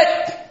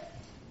Spirit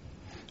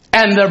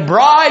and the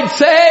bride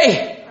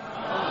say,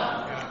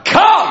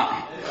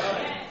 come.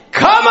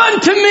 Come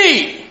unto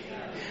me.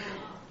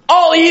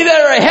 All ye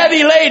that are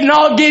heavy laden,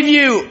 I'll give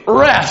you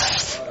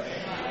rest.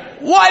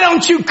 Why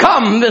don't you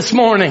come this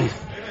morning?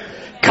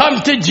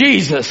 Come to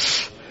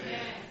Jesus.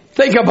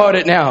 Think about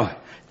it now.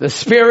 The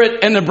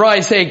Spirit and the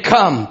bride say,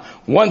 come.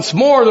 Once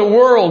more the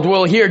world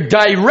will hear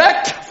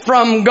direct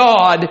from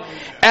God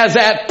as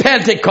at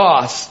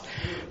Pentecost.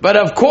 But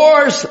of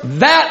course,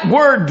 that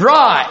word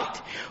bride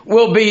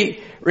will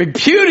be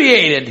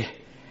repudiated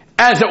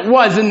as it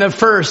was in the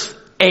first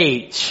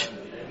age.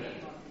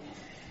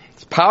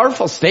 It's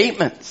powerful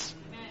statements.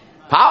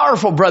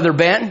 Powerful, Brother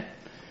Ben.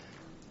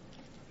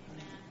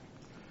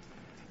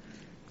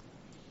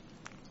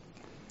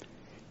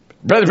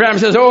 Brother Branham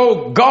says,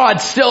 oh,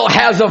 God still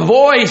has a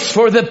voice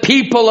for the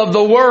people of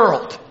the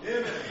world.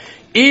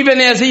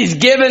 Even as He's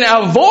given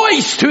a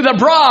voice to the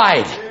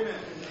bride.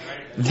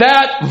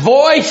 That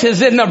voice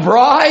is in the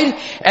bride.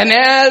 And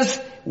as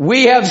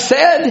we have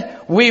said,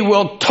 we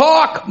will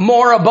talk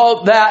more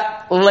about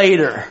that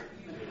later.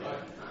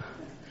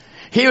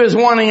 He was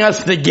wanting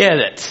us to get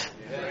it.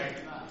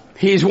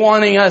 He's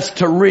wanting us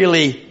to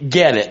really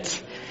get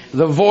it.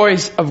 The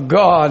voice of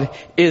God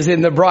is in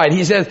the bride.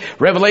 He says,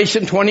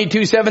 Revelation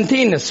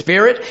 22:17, the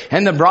Spirit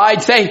and the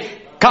bride say,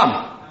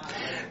 come.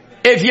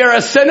 If you're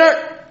a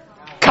sinner,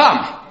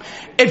 come.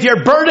 If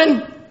you're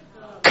burdened,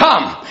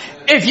 come.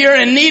 If you're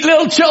in need,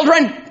 little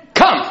children,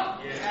 come.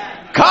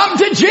 Come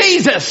to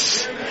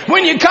Jesus.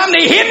 When you come to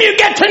Him, you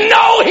get to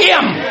know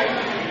Him.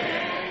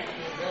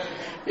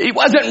 He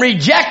wasn't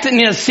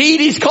rejecting His seed.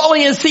 He's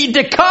calling His seed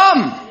to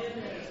come.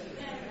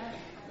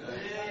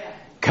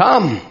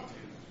 Come.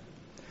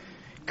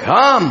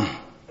 Come.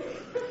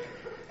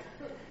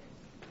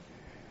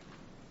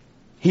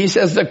 He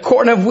says the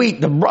corn of wheat,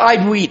 the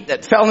bride wheat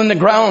that fell in the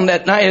ground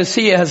at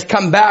Nicaea has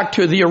come back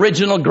to the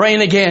original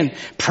grain again.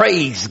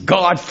 Praise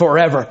God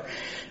forever.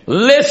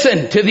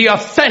 Listen to the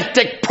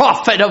authentic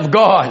prophet of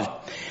God.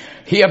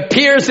 He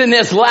appears in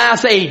this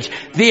last age.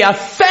 The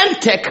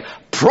authentic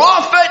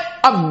prophet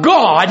of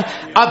God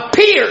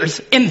appears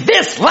in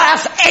this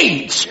last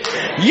age,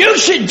 you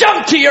should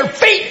jump to your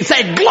feet and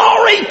say,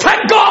 glory to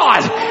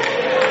God.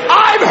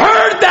 I've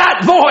heard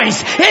that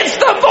voice. It's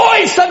the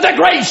voice of the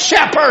great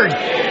shepherd.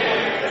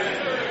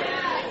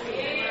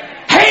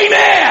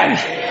 Amen.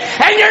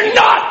 And you're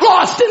not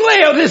lost in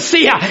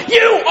Laodicea.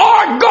 You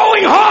are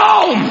going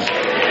home.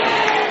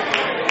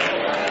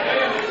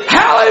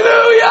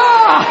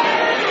 Hallelujah.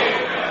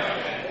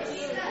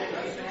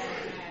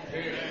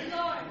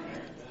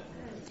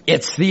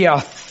 It's the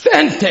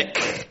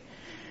authentic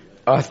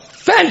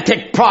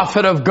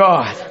prophet of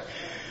God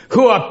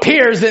who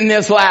appears in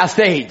this last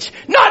age.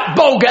 Not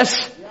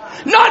bogus,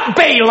 not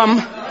Balaam,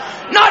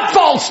 not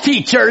false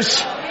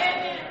teachers.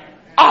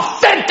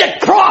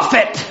 Authentic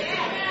prophet.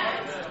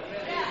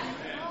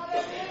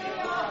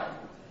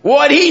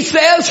 What he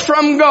says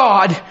from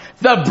God,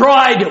 the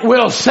bride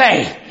will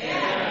say.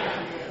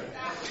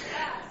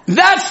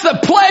 That's the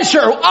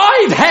pleasure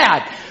I've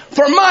had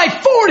for my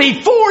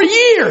 44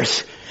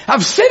 years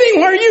of sitting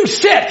where you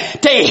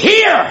sit to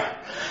hear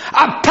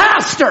a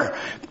pastor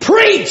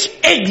preach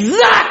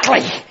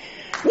exactly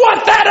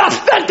what that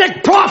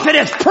authentic prophet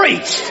has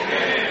preached.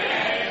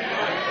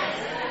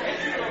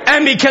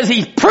 And because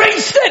he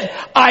preached it,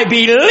 I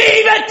believe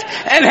it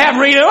and have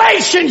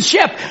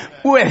relationship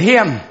with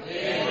him.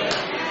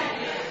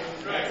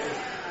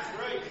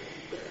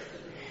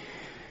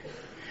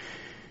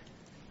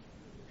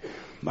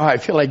 Oh, I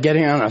feel like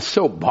getting on a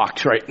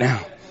soapbox right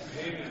now.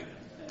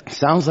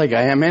 Sounds like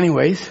I am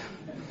anyways.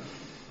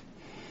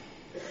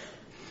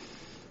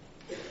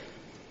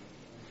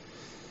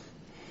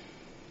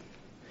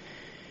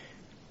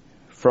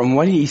 From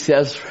what he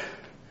says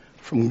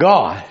from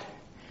God,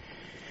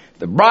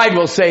 the bride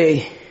will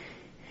say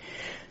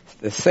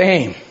the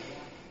same.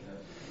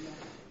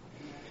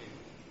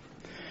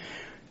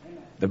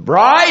 The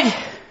bride,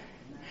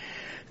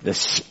 the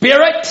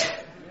Spirit,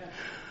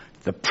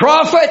 the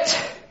prophet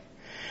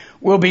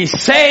will be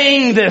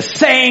saying the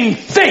same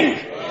thing.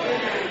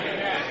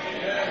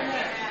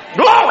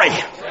 Glory!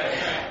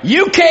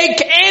 You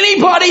take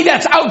anybody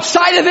that's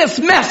outside of this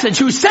message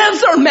who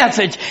says their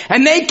message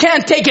and they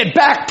can't take it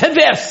back to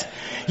this.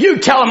 You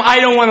tell them, I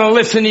don't want to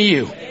listen to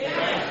you.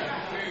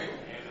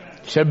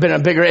 Should have been a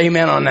bigger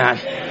amen on that.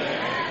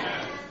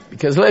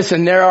 Because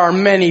listen, there are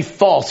many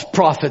false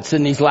prophets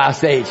in these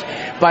last days,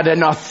 but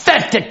an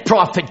authentic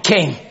prophet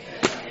came.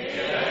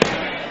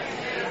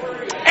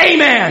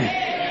 Amen.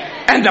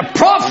 And the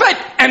prophet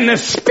and the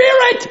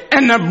Spirit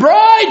and the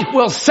bride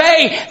will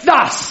say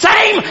the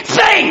same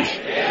thing.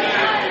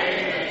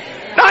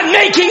 Not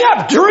making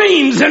up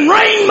dreams and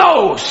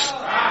rainbows.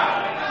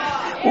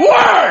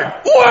 Word,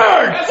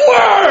 word,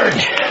 word.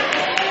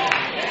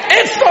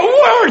 It's the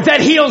word that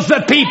heals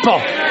the people.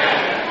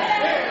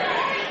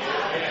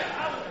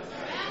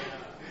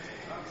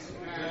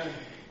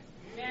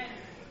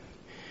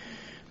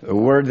 The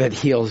word that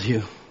heals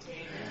you.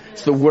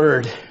 It's the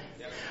word.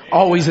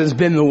 Always has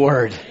been the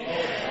word.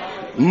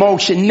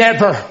 Motion,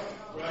 never.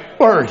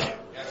 Word.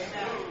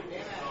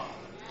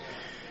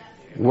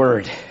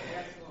 Word.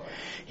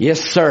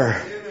 Yes,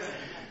 sir.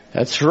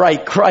 That's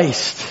right.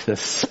 Christ, the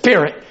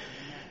Spirit,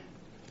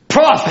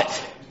 prophet,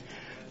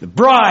 the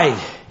bride.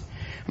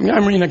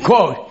 I'm reading a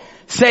quote.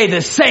 Say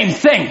the same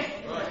thing.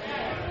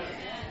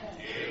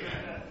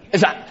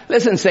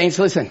 Listen, saints,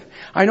 listen.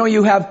 I know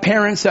you have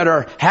parents that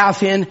are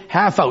half in,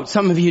 half out.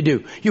 Some of you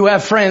do. You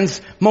have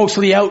friends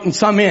mostly out and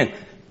some in.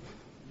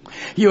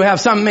 You have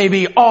some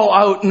maybe all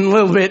out and a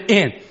little bit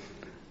in.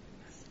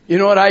 You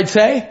know what I'd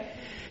say?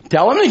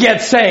 Tell them to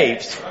get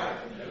saved.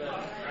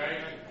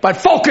 But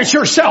focus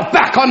yourself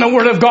back on the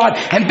Word of God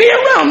and be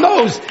around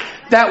those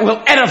that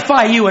will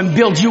edify you and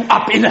build you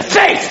up in the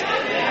faith.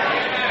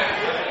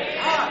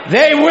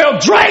 They will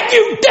drag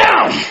you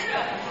down.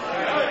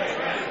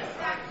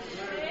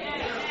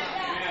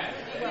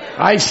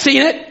 I've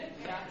seen it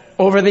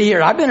over the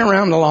years. I've been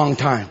around a long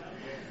time.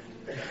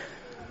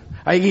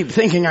 I keep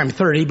thinking I'm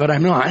 30, but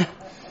I'm not.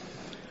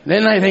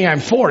 Then I think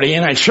I'm 40,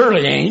 and I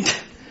surely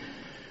ain't.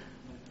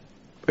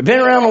 I've been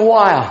around a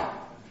while.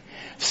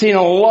 Seen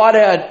a lot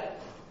of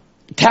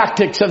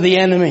tactics of the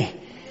enemy.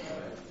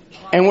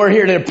 And we're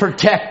here to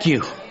protect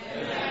you.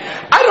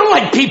 I don't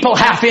like people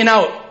half in,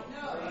 out.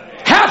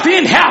 Half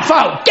in, half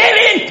out. Get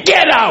in,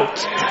 get out.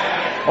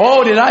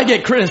 Oh, did I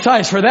get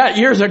criticized for that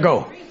years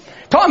ago?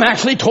 Tom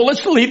actually told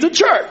us to leave the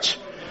church.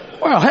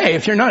 Well, hey,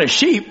 if you're not a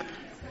sheep,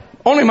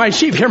 only my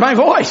sheep hear my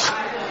voice.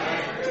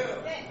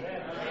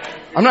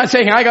 I'm not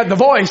saying I got the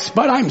voice,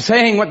 but I'm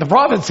saying what the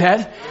prophet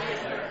said.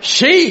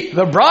 She,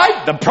 the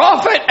bride, the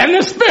prophet, and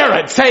the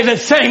Spirit say the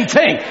same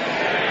thing.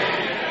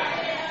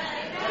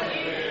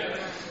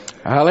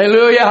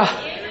 Hallelujah.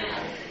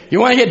 You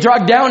want to get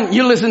dragged down?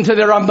 You listen to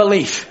their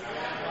unbelief.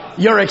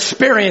 Your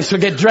experience will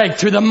get dragged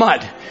through the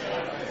mud.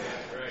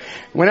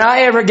 When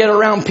I ever get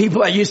around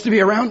people I used to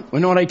be around, you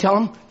know what I tell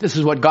them? This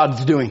is what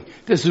God's doing.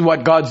 This is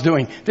what God's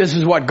doing. This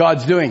is what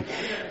God's doing.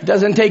 It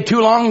doesn't take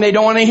too long. They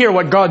don't want to hear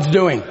what God's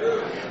doing.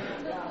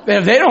 And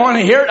if they don't want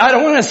to hear it, I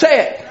don't want to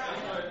say it.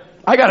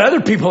 I got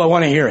other people that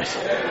want to hear it.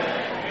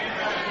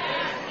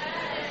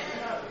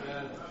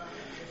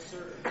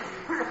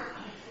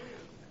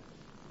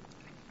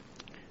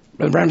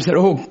 Brother Branham said,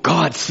 oh,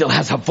 God still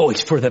has a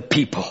voice for the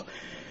people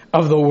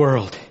of the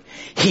world.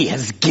 He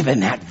has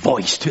given that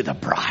voice to the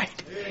bride.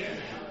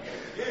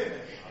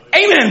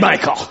 Amen,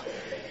 Michael.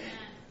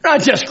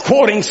 Not just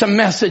quoting some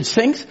message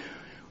things.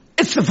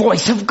 It's the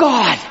voice of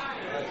God.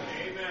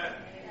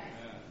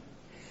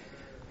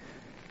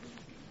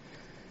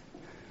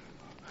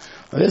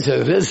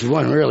 This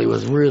one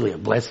was really a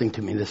blessing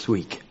to me this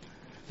week.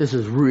 This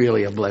is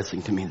really a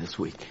blessing to me this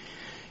week.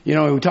 You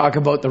know, we talk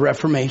about the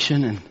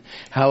Reformation and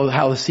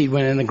how the seed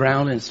went in the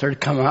ground and it started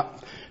coming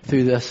up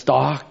through the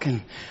stalk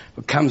and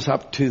it comes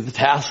up to the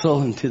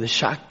tassel and to the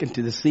shuck and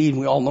to the seed.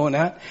 We all know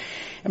that.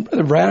 And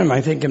Brother Branham, I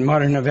think in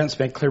Modern Events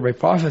Made Clear by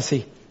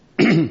Prophecy,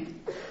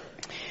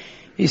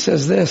 he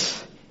says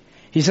this.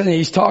 He said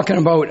he's talking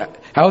about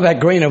how that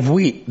grain of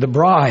wheat, the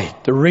bride,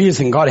 the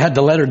reason God had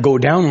to let her go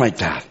down like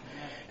that.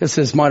 This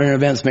is Modern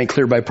Events Made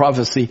Clear by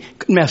Prophecy.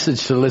 Good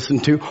message to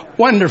listen to.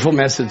 Wonderful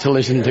message to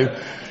listen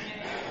to.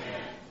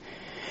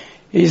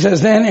 He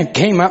says, then it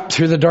came up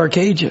through the dark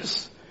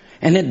ages.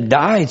 And it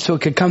died so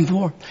it could come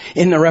forth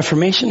in the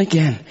Reformation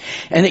again.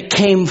 And it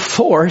came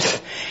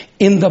forth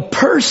in the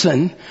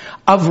person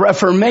of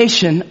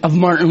Reformation of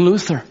Martin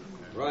Luther.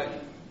 Right.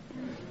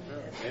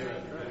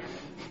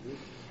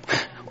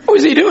 What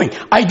was he doing?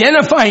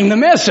 Identifying the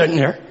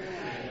messenger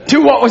to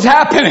what was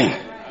happening.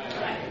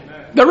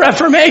 The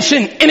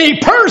Reformation in a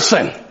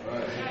person.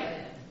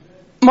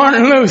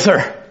 Martin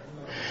Luther.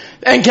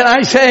 And can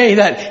I say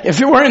that if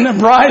you were in the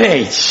bride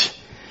age,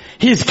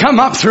 he's come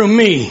up through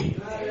me.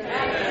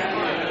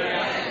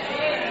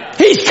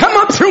 He's come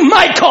up through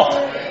Michael.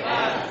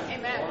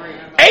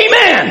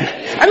 Amen.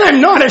 And I'm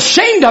not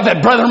ashamed of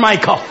it, Brother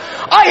Michael.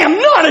 I am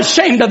not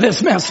ashamed of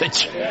this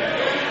message.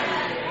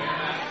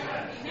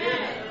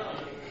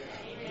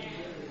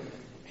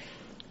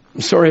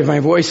 I'm sorry if my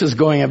voice is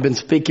going. I've been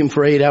speaking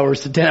for 8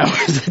 hours to 10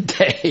 hours a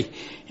day.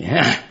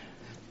 Yeah.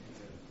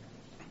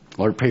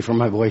 Lord, pray for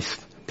my voice.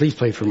 Please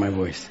pray for my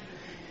voice.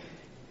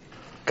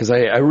 Because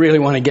I really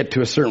want to get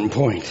to a certain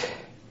point.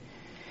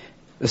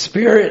 The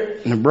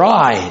Spirit and the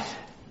bride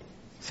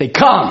say,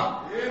 come.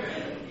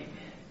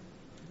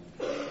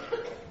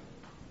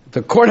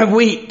 The corn of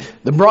wheat,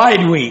 the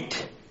bride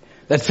wheat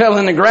that fell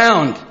in the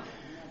ground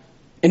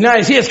in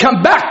Nicaea has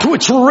come back to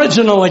its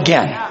original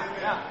again.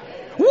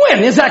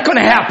 When is that going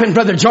to happen,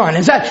 Brother John?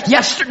 Is that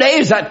yesterday?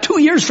 Is that 2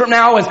 years from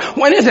now?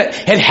 When is it?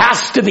 It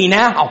has to be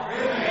now.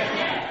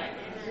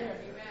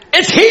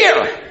 It's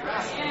here.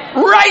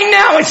 Right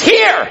now it's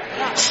here.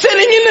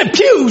 Sitting in the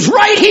pews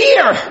right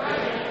here.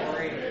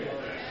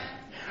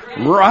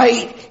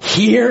 Right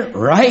here,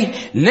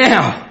 right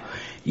now.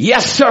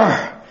 Yes,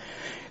 sir.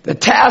 The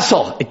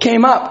tassel, it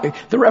came up.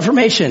 The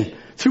Reformation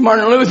through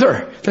Martin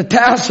Luther. The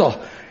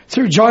tassel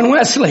through John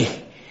Wesley.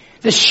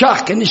 The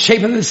shuck in the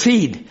shape of the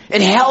seed.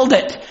 It held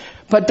it.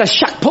 But the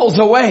shuck pulls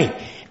away.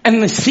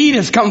 And the seed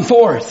has come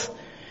forth.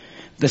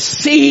 The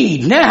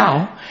seed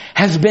now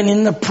has been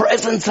in the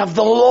presence of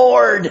the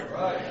Lord.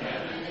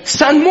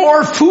 Son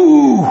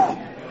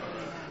Morphu.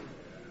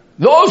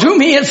 Those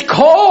whom he has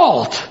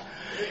called.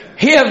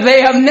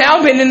 They have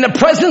now been in the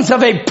presence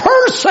of a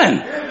person.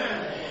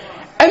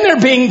 And they're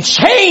being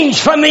changed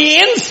from the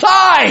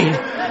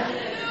inside.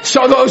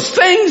 So those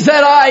things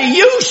that I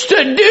used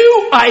to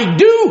do, I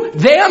do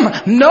them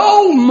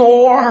no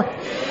more.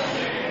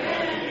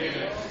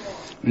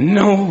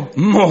 No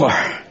more.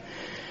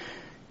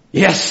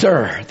 Yes,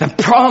 sir. The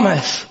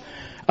promise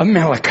of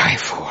Malachi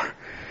 4.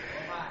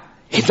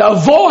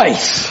 The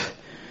voice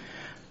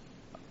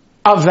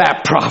of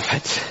that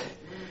prophet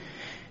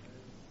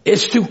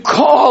is to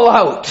call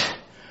out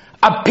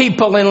a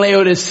people in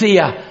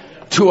Laodicea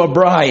to a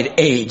bride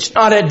age.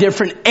 Not a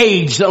different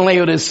age than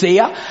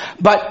Laodicea,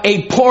 but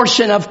a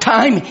portion of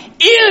time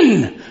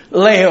in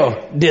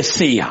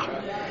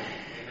Laodicea.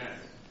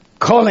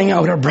 Calling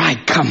out a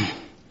bride, come.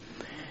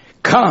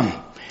 Come.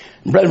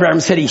 Brother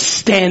Branham said he's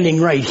standing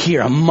right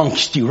here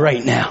amongst you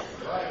right now.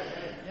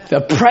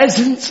 The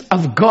presence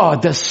of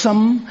God, the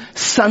Son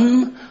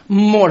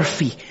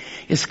Morphe,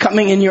 is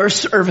coming in your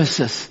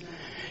services,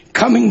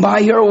 coming by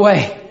your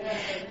way,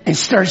 and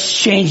starts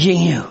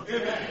changing you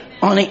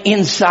on the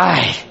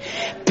inside,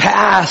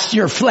 past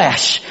your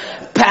flesh,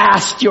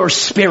 past your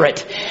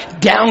spirit,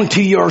 down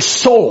to your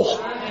soul,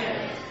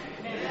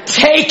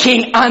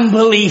 taking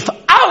unbelief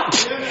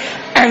out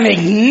and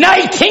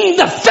igniting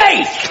the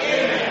faith.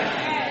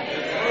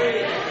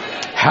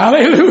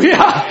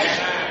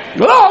 Hallelujah.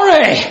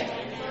 Glory.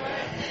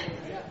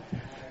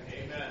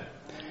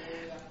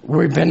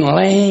 We've been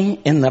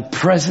laying in the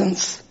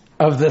presence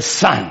of the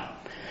Son.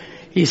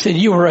 He said,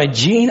 you were a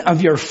gene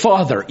of your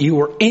father. You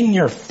were in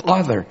your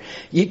father.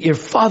 Your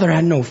father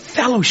had no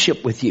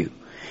fellowship with you.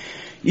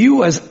 You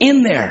was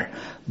in there,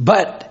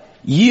 but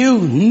you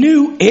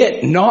knew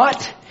it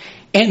not,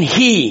 and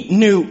he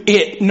knew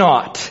it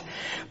not.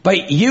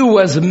 But you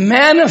was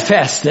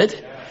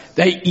manifested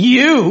that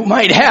you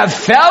might have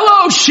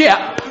fellowship,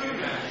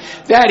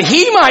 that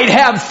he might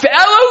have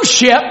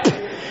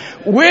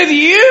fellowship with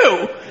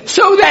you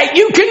so that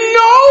you can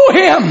know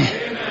him.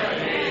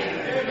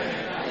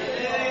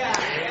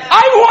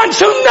 I want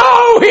to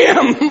know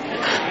Him.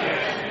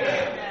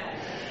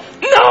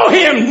 Know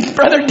Him,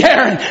 Brother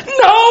Darren.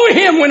 Know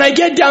Him when I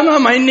get down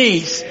on my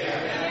knees.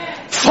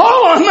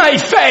 Fall on my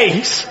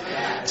face.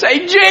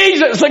 Say,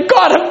 Jesus, the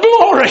God of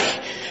glory,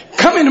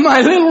 come into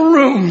my little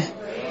room.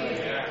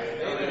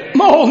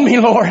 Mold me,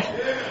 Lord.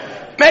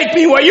 Make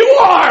me what you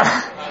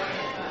are.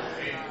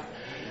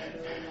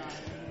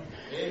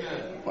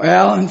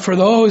 Well, and for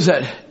those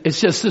that it's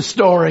just a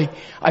story,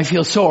 I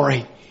feel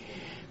sorry.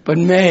 But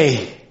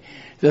may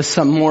the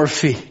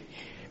Samorphy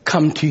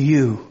come to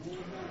you.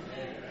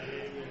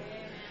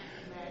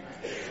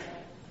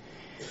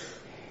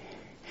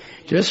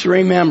 Just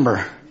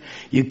remember,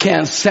 you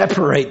can't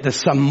separate the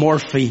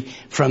Samorphy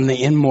from the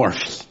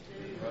Inmorphy.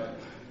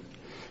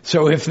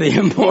 So if the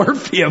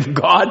Inmorphy of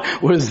God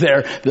was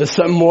there, the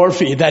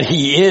Samorphy that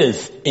He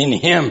is in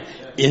Him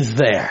is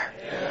there.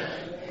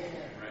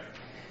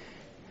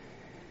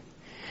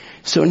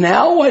 So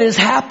now what is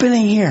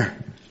happening here,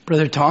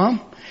 Brother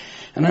Tom?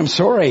 And I'm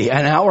sorry,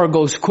 an hour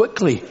goes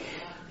quickly.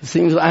 It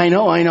seems, I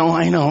know.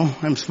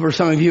 And for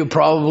some of you, it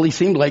probably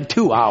seemed like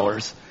 2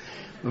 hours.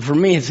 But for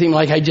me, it seemed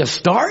like I just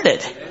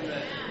started.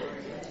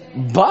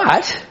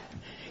 But,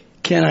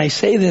 can I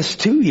say this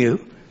to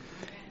you?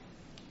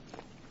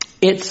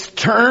 It's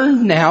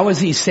turned now, as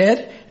he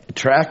said,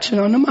 attraction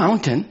on the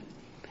mountain.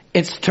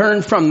 It's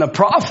turned from the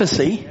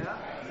prophecy.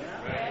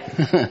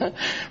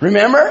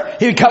 Remember?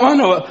 He'd come on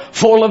a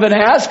foal of an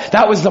ass.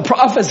 That was the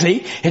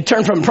prophecy. It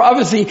turned from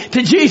prophecy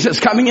to Jesus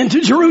coming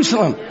into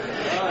Jerusalem.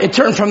 It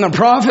turned from the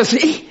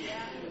prophecy,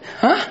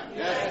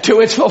 to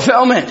its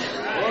fulfillment.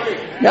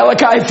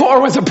 Malachi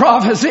 4 was a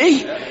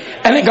prophecy,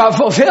 and it got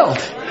fulfilled.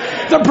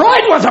 The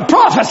bride was a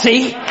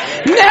prophecy.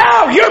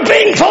 Now you're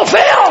being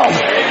fulfilled.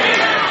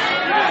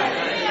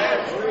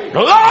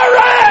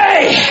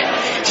 Glory!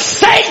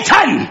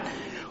 Satan!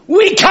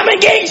 We come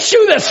against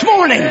you this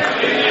morning.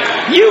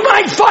 You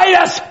might fight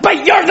us,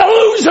 but you're the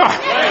loser.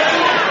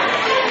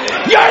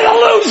 You're the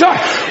loser.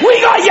 We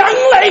got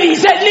young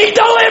ladies that need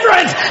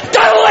deliverance.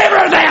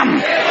 Deliver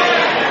them.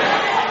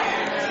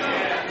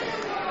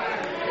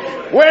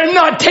 We're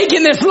not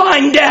taking this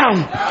line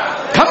down.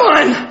 Come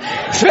on.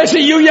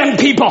 Especially you young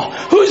people.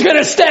 Who's going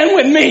to stand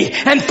with me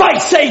and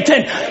fight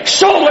Satan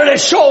shoulder to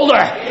shoulder?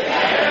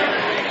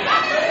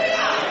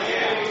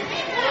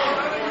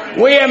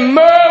 We have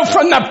moved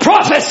from the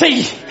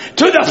prophecy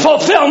to the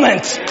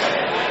fulfillment.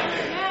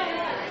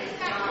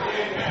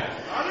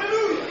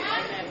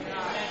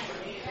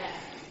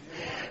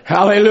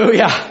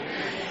 Hallelujah.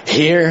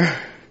 Here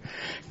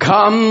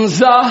comes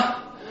the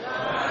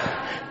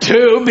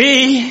to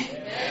be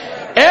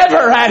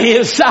ever at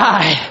His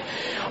side.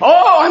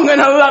 Oh, I'm going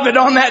to love it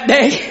on that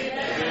day.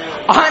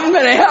 I'm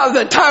going to have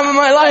the time of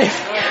my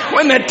life.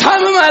 When the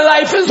time of my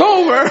life is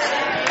over,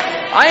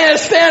 I'm going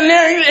to stand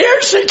there and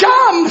here she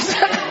comes.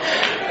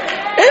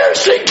 Here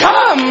she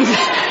comes.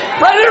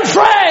 Brother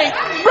Frank,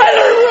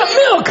 Brother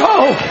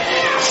Milko,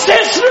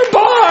 Sister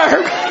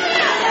Barb.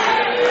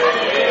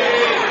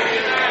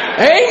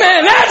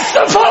 Amen. That's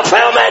the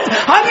fulfillment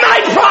of my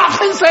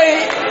prophecy.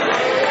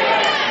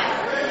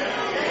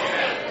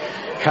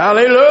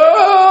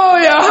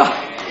 Hallelujah.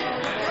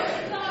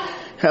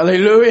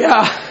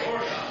 Hallelujah.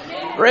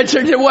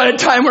 Richard, what a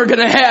time we're going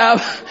to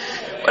have.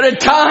 What a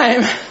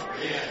time.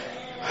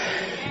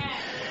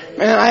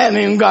 Man, I haven't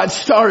even got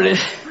started.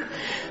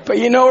 But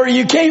you know where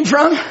you came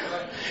from?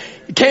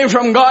 You came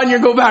from God and you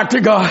go back to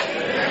God.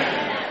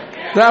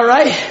 Is that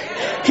right?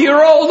 He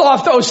rolled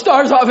off those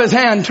stars off His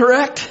hand,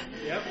 correct?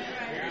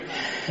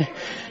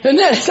 And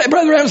then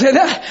Brother Ram said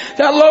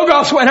that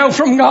Logos went out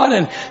from God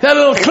and that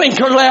little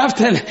clinker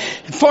left and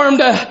formed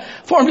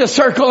a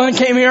circle and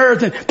came to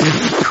earth and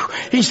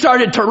He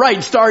started to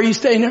write. Star, you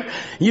stay there.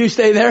 You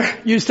stay there.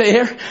 You stay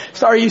here.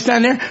 Star, you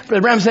stand there.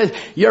 Brother Ram says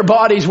your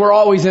bodies were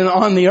always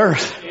on the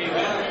earth.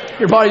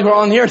 Your bodies were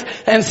on the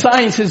earth. And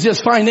science is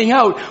just finding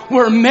out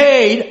we're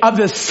made of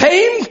the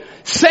same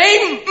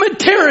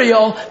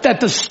material that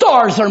the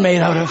stars are made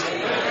out of.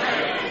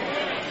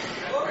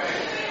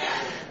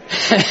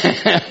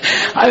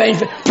 I think,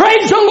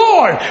 praise the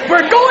Lord,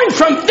 we're going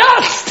from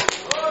dust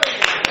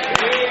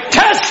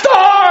to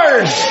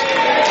stars.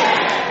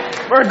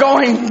 We're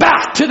going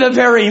back to the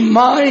very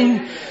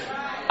mind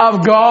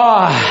of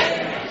God.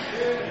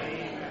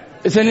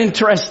 It's an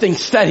interesting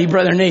study,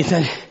 Brother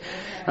Nathan.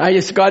 I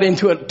just got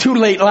into it too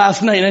late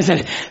last night and I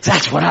said,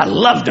 that's what I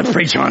love to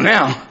preach on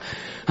now.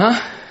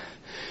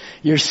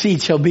 Your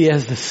seed shall be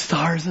as the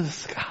stars of the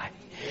sky.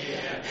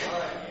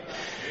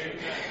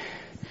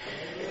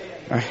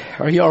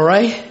 Are you all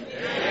right?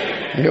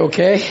 Are you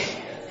okay?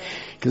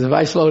 Because if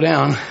I slow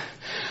down,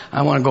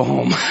 I want to go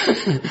home.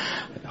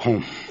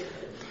 Home.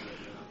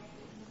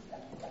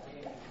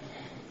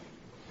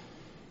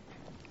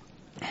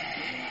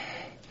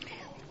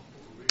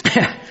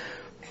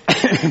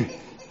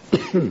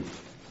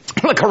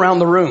 Look around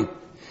the room.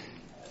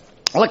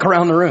 Look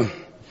around the room.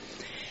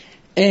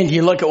 And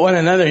you look at one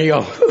another and you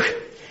go,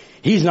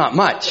 he's not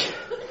much.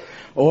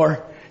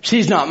 Or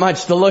she's not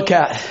much to look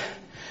at.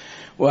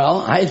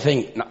 Well, I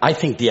think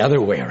the other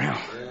way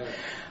around.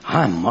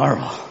 I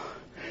marvel.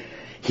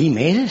 He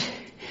made it.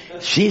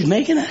 She's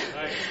making it.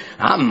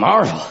 I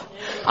marvel.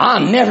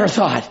 I never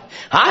thought.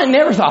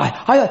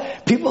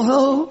 People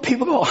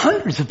go,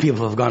 hundreds of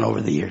people have gone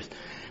over the years.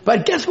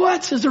 But guess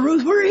what, Sister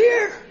Ruth? We're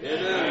here.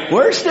 Amen.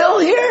 We're still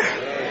here.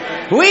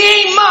 Amen. We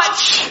ain't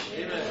much.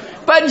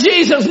 Amen. But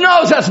Jesus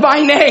knows us by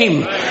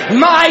name. Amen.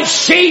 My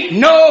sheep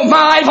know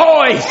my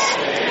voice.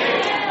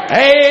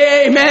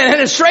 Amen.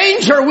 And a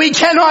stranger we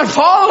cannot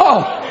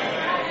follow.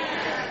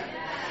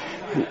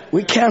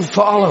 We can't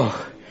follow.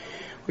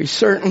 We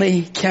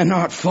certainly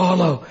cannot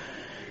follow.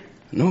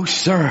 No,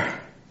 sir.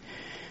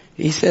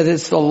 He said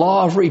it's the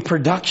law of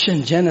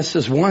reproduction,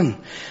 Genesis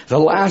 1. The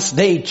last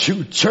day,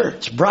 true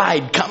church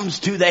bride comes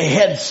to the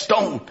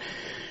headstone.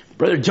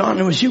 Brother John,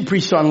 it was you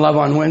preached on love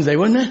on Wednesday,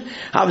 wasn't it?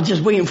 I was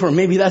just waiting for him.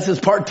 Maybe that's his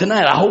part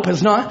tonight. I hope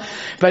it's not.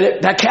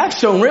 But that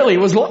capstone really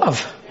was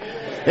love.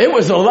 It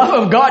was the love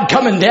of God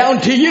coming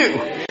down to you.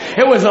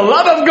 It was the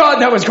love of God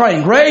that was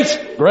crying, grace,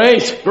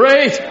 grace,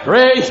 grace,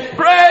 grace,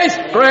 grace,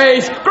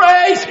 grace,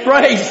 grace,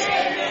 grace.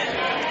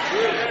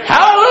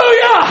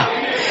 Hallelujah!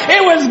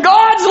 It was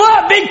God's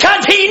love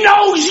because He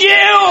knows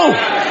you.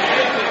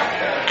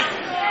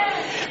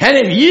 And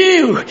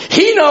if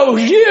He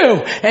knows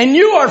you and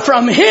you are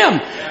from Him,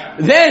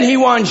 then He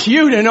wants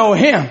you to know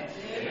Him.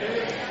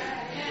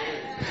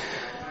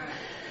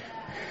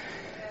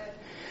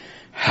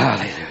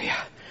 Hallelujah.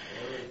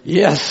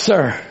 Yes,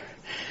 sir.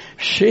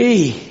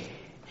 She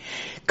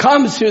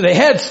comes to the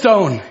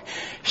headstone.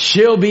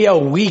 She'll be a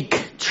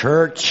weak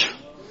church.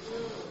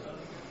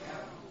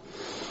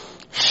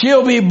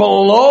 She'll be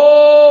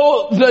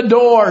below the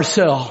door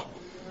sill.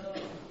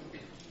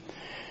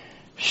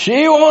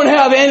 She won't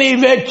have any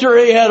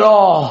victory at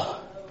all.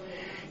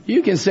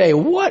 You can say,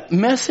 what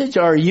message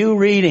are you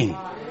reading?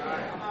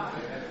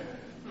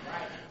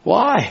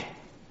 Why?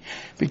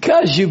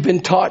 Because you've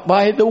been taught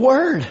by the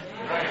Word.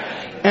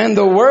 And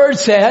the Word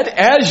said,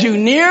 as you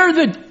near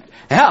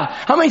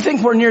how many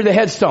think we're near the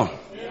headstone?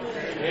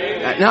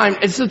 Now,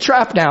 it's the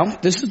trap now.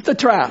 This is the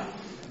trap.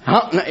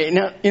 I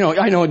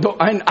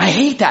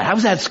hate that. I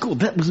was at school.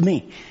 That was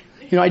me.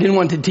 I didn't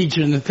want the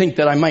teacher to think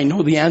that I might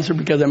know the answer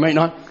because I might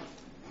not.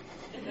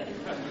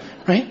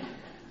 Right?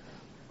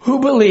 Who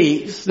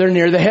believes they're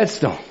near the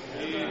headstone?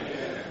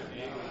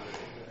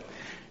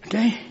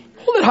 Okay?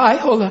 Hold it high.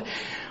 Hold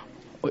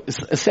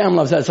it. Sam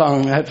loves that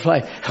song. That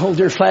flag. Hold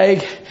your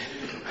flag.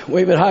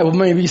 Wave it high. Well,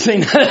 maybe you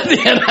sing that at the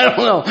end. I don't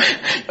know.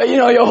 But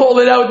you hold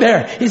it out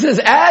there. He says,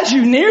 as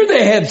you near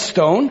the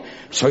headstone.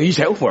 So you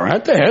say, we're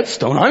at the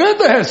headstone. I'm at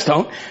the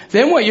headstone.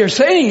 Then what you're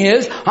saying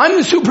is, I'm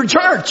the super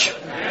church.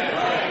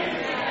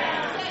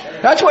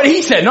 That's what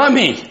he said, not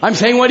me. I'm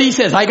saying what he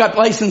says. I got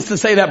license to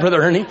say that,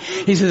 Brother Ernie.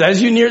 He says,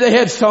 as you near the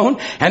headstone,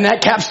 and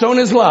that capstone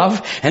is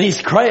love, and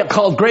he's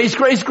called grace,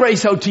 grace,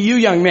 grace out to you,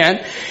 young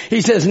man.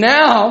 He says,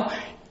 now,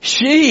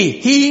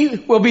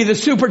 he will be the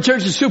super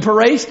church, the super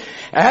race,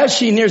 as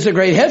she nears the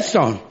great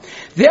headstone.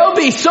 They'll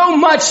be so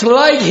much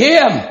like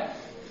him,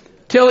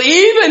 till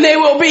even they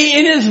will be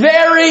in his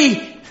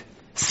very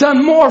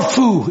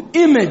samorphu,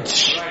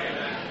 image.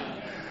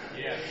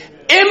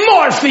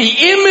 Immorphy,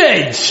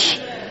 image.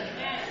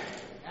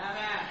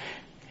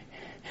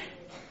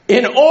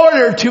 In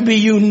order to be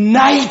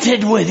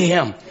united with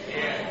him.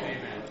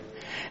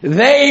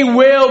 They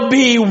will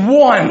be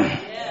one.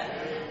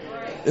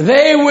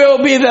 They will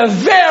be the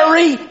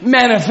very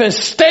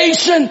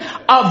manifestation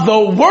of the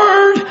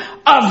Word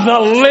of the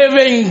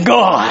living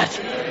God.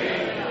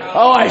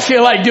 Oh, I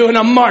feel like doing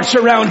a march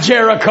around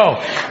Jericho.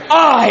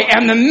 I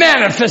am the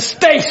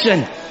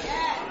manifestation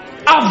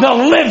of the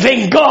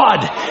living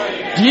God.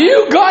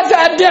 You got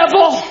that,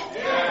 devil?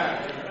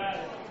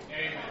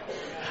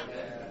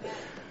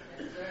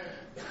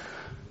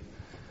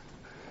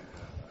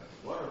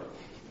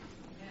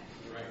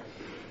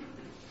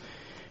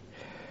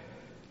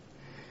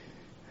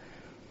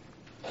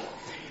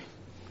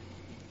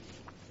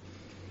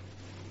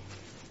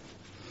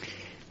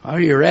 Are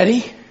you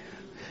ready?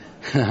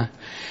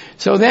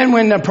 So then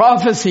when the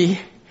prophecy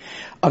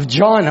of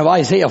John of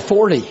Isaiah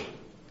 40,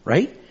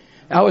 right?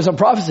 That was a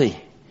prophecy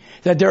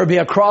that there would be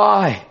a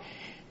crying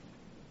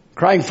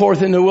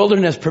forth in the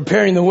wilderness,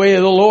 preparing the way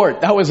of the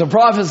Lord. That was a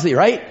prophecy,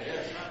 right?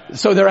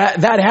 So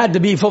that had to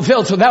be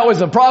fulfilled. So that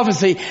was a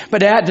prophecy,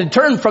 but it had to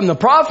turn from the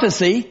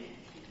prophecy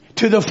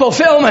to the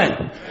fulfillment.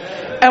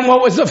 And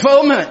what was the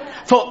fulfillment?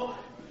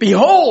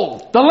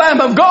 Behold, the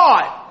Lamb of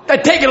God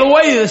that taketh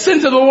away the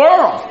sins of the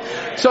world.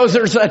 So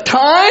there's a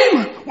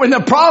time when the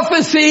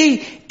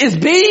prophecy is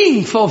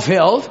being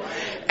fulfilled,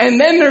 and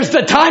then there's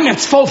the time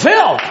it's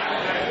fulfilled.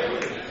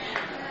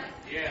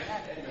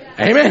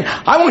 Amen.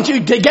 I want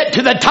you to get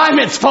to the time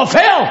it's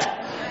fulfilled.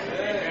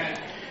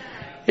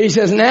 He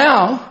says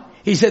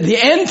the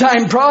end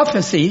time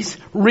prophecies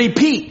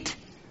repeat.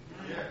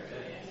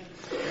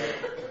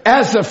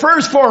 As the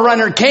first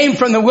forerunner came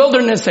from the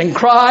wilderness and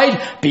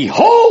cried,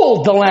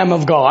 behold the Lamb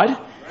of God.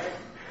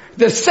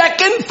 The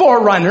second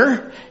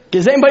forerunner,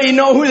 does anybody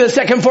know who the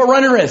second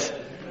forerunner is?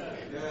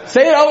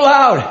 Say it out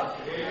loud.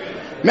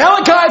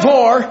 Malachi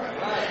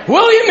 4,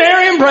 William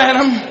Marion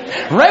Branham,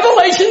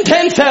 Revelation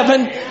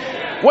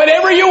 10:7,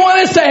 Whatever you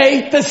want to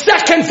say, the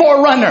second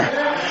forerunner,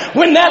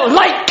 when that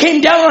light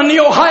came down on the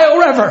Ohio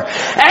River,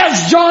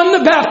 as John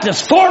the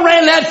Baptist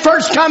foreran that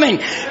first coming,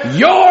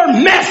 your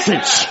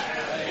message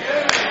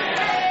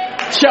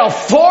shall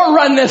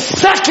forerun the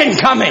second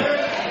coming.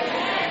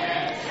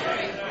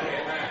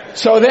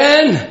 So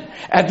then,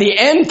 at the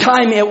end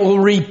time, it will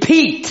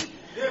repeat.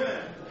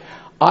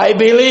 I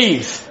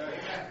believe,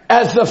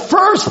 as the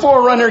first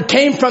forerunner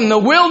came from the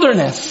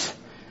wilderness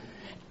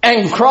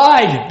and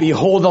cried,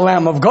 behold the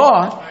Lamb of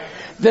God,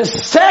 the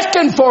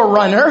second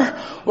forerunner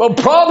will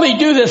probably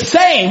do the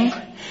same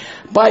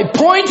by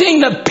pointing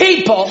the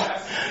people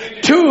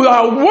to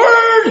a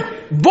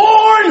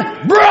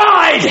word-born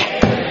bride.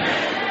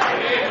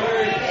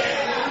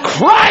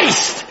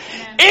 Christ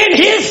in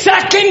His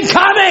second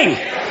coming.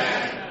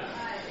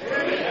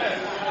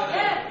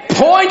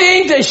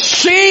 Pointing to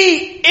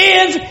she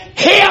is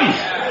Him.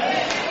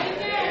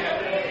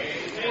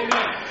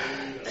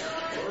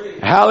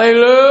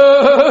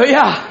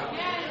 Hallelujah.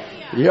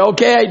 You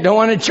okay? Don't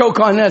want to choke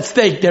on that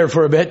steak there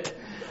for a bit.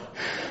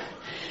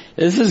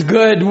 This is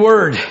good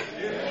word.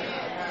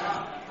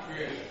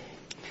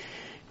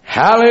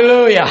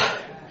 Hallelujah.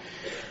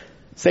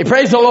 Say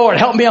praise the Lord.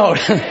 Help me out.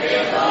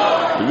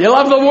 You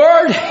love the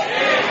word?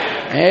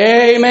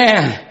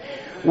 Amen.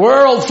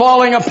 World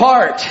falling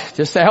apart.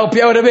 Just to help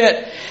you out a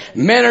bit.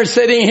 Men are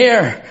sitting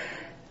here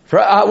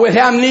with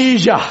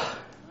amnesia.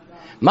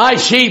 My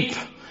sheep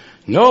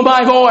know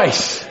my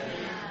voice.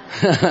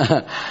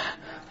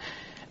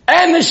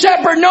 And the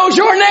shepherd knows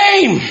your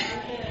name.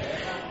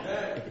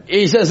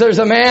 He says, there's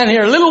a man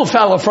here, little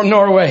fellow from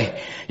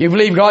Norway. You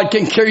believe God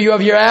can cure you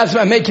of your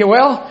asthma and make you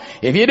well?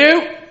 If you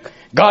do,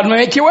 God will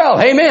make you well.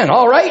 Amen.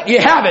 All right. You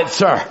have it,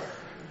 sir.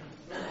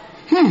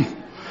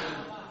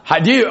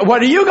 What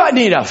do you got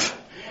need of?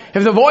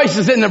 If the voice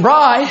is in the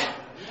bride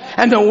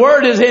and the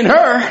word is in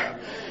her,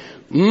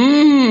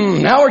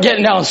 now we're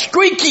getting down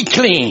squeaky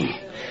clean.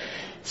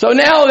 So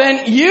now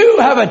then you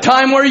have a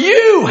time where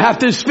you have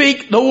to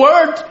speak the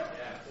word.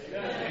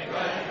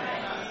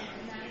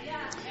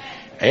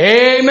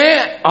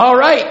 Amen. All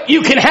right.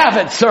 You can have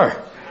it, sir.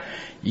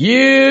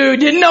 You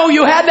didn't know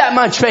you had that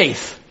much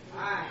faith.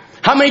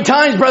 How many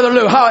times, Brother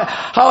Lou,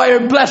 how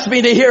it blessed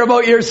me to hear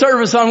about your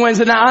service on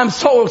Wednesday night. I'm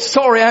so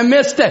sorry I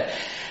missed it.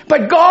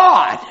 But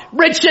God,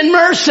 rich in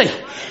mercy,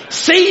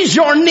 sees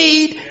your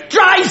need,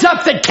 dries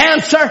up the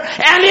cancer,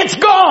 and it's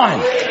gone.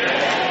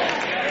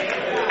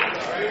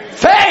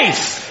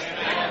 Faith.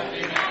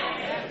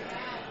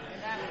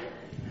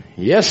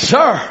 Yes,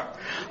 sir.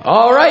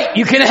 All right.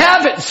 You can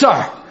have it,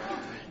 sir.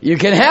 You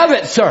can have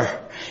it, sir.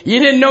 You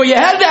didn't know you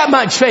had that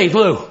much faith,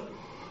 Lou.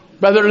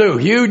 Brother Lou,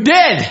 you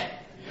did.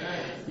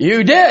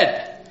 You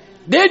did.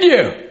 Did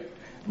you?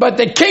 But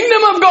the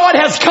kingdom of God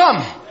has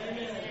come.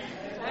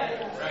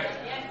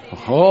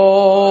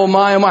 Oh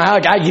my,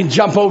 I can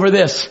jump over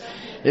this.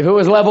 If it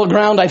was level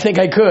ground, I think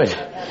I could.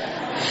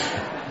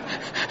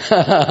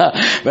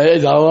 But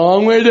it's a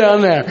long way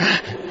down there.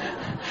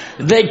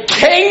 The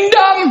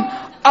kingdom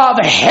of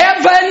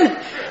heaven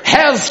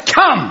has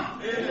come.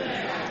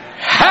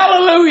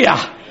 Hallelujah.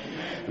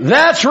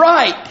 That's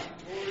right.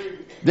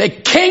 The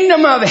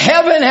kingdom of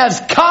heaven has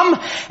come,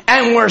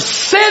 and we're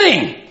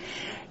sitting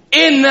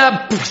in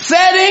the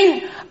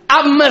setting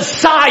of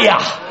Messiah.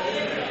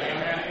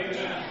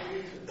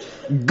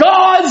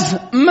 God's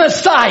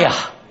Messiah.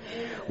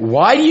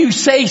 Why do you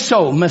say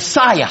so?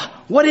 Messiah.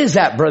 What is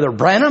that, Brother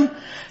Branham?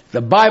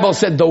 The Bible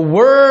said the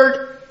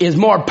word is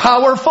more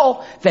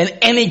powerful than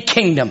any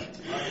kingdom.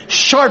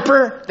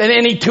 Sharper than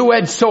any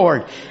two-edged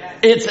sword.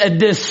 It's a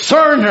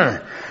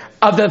discerner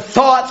of the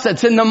thoughts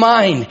that's in the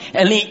mind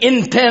and the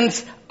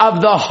intents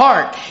of the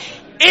heart.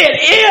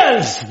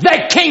 It is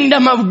the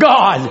kingdom of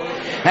God.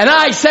 And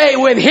I say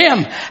with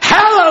Him,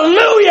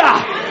 hallelujah!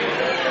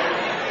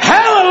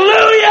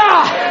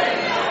 Hallelujah!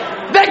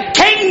 The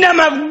kingdom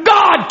of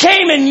God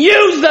came and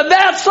used the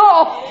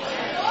vessel.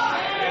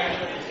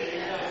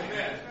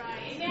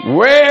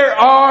 Where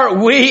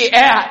are we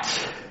at?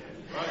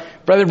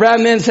 Brother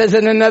Brown then says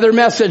in another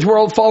message,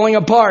 world falling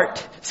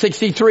apart,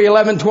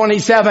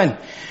 63:11-27.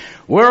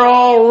 We're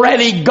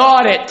already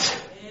got it.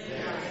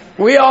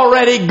 We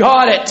already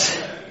got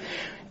it.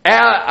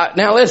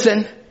 Now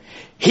listen,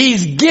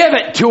 He's given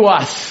it to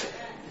us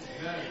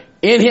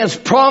in His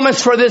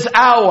promise for this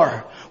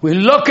hour. We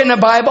look in the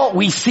Bible,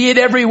 we see it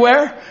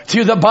everywhere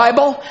through the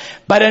Bible,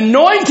 but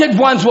anointed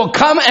ones will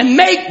come and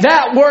make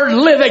that word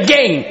live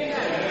again.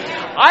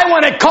 I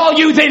want to call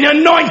you the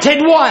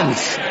anointed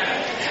ones.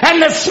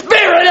 And the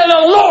Spirit of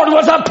the Lord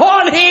was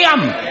upon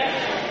Him.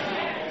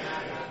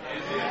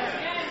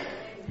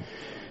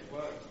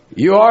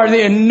 You are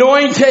the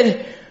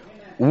anointed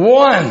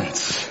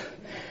ones.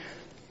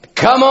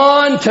 Come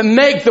on to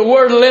make the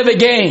word live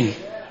again.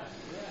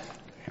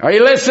 Are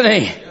you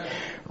listening?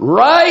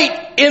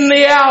 Right in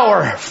the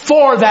hour,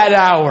 for that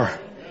hour.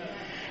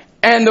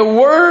 And the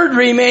word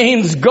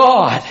remains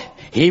God.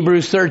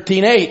 Hebrews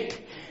 13:8.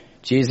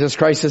 Jesus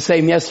Christ the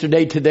same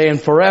yesterday, today,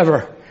 and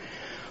forever.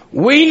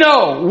 We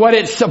know what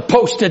it's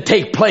supposed to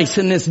take place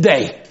in this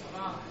day.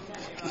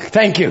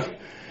 Thank you.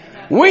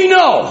 We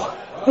know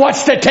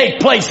what's to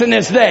take place in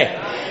this day.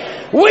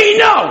 We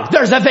know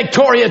there's a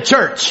Victoria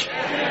Church.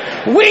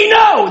 We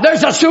know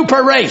there's a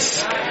super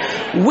race.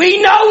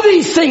 We know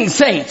these things,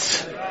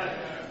 saints.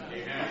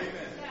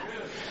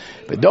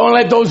 But don't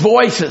let those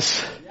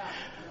voices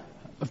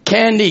of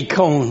candy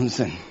cones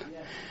and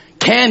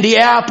candy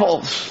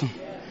apples,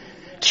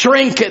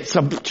 trinkets,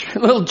 a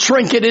little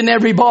trinket in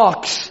every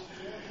box,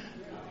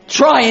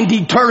 try and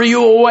deter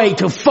you away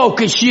to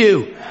focus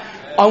you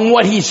on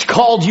what He's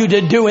called you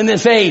to do in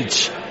this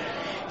age.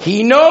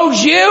 He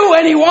knows you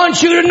and He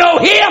wants you to know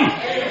Him.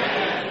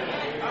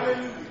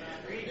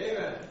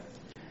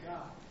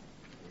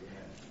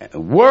 The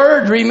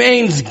Word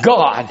remains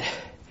God.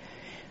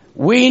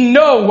 We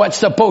know what's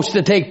supposed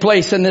to take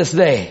place in this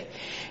day.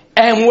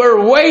 And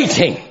we're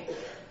waiting,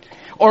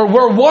 or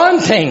we're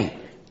wanting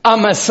a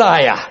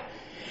Messiah.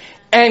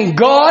 And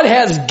God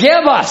has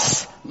given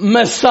us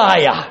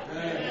Messiah.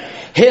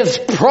 His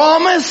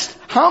promise.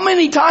 How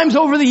many times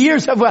over the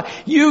years have I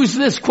used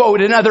this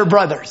quote in other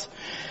brothers?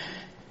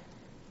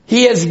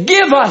 He has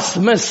given us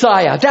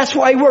Messiah. That's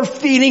why we're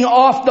feeding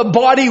off the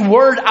body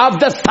word of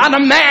the Son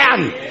of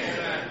Man.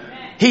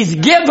 He's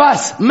given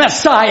us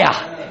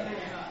Messiah.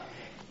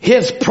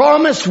 His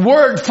promised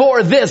word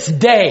for this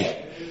day.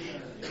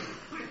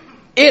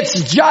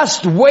 It's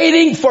just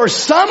waiting for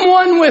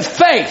someone with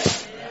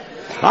faith.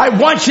 I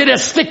want you to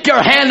stick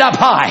your hand up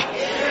high.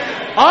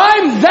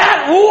 I'm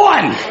that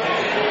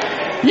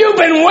one. You've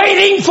been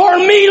waiting for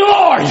me,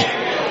 Lord.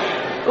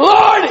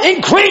 Lord,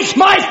 increase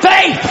my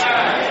faith.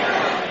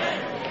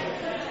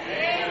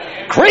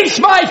 Increase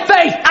my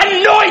faith.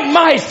 Anoint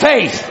my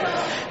faith.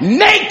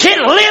 Make it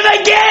live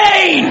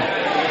again.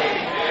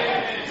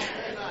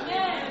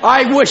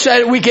 I wish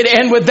that we could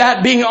end with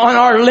that being on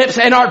our lips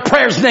and our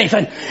prayers,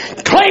 Nathan.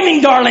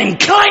 Claiming, darling,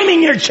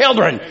 claiming your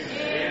children.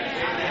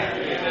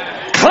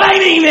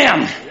 Claiming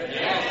them.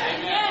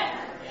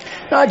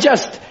 Not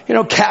just,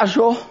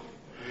 casual.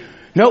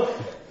 Nope.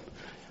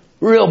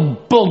 Real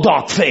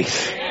bulldog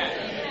faith.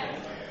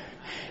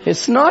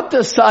 It's not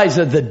the size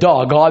of the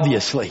dog,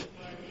 obviously.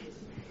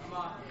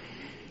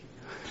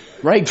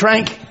 Right,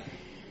 Frank?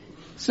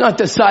 It's not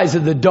the size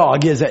of the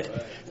dog, is it?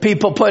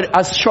 People put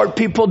us short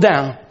people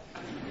down.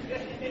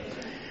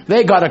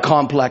 They got a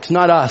complex,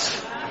 not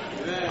us.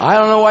 I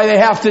don't know why they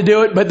have to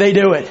do it, but they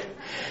do it.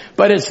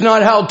 But it's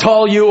not how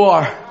tall you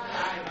are.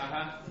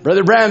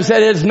 Brother Branham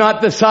said it's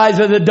not the size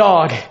of the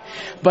dog,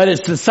 but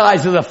it's the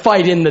size of the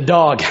fight in the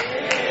dog.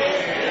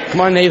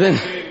 Come on, Nathan.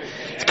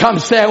 Come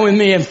stand with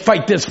me and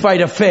fight this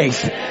fight of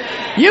faith.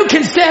 You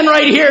can stand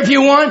right here if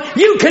you want.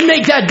 You can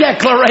make that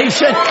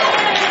declaration.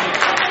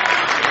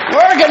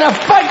 We're going to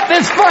fight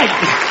this fight.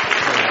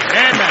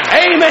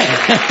 Amen.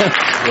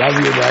 Love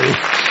you, buddy.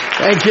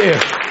 Thank you.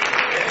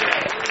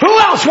 Who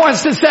else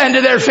wants to stand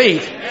to their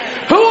feet?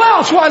 Who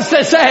else wants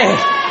to say,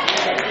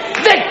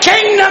 the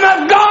kingdom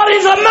of God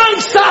is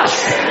amongst us?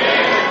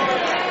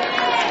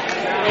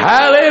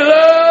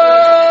 Hallelujah.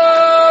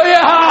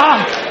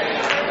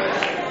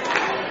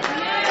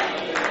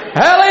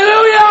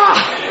 Hallelujah.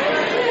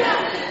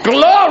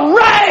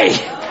 Glory.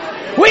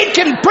 We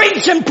can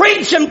preach and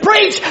preach and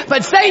preach,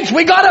 but saints,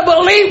 we got to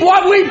believe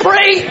what we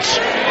preach.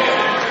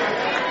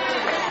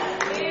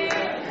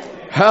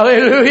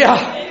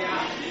 Hallelujah.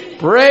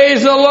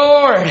 Praise the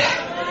Lord.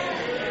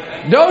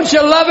 Don't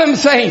you love Him,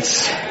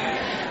 saints?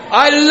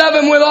 I love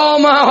Him with all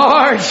my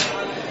heart.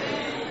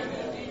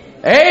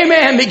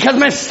 Amen. Because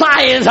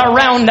Messiah is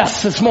around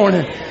us this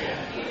morning.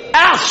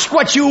 Ask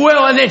what you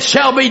will and it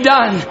shall be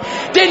done.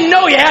 Didn't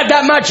know you had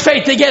that much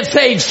faith to get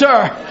saved,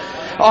 sir.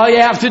 All you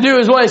have to do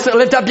is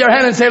lift up your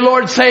hand and say,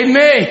 Lord, save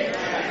me.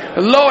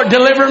 Lord,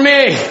 deliver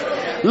me.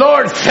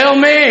 Lord, fill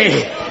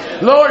me.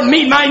 Lord,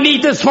 meet my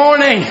need this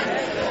morning.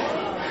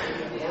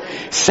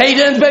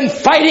 Satan's been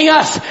fighting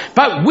us,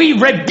 but we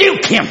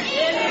rebuke him.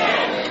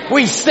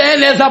 We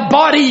stand as a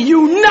body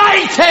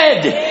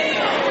united.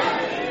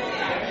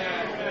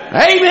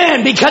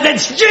 Amen. Because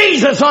it's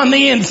Jesus on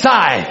the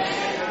inside.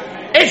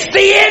 It's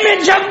the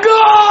image of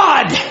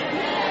God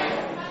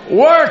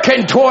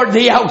working toward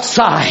the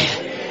outside.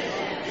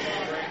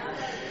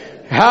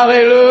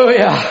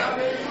 Hallelujah.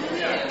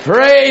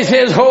 Praise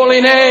His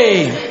holy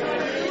name.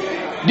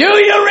 Do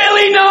you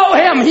really know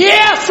Him?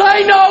 Yes,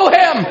 I know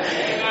Him.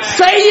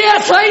 Say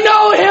yes, I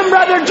know Him,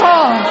 Brother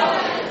Tom.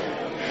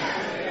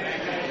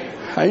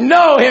 I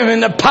know Him in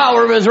the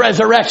power of His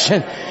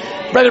resurrection.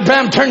 Brother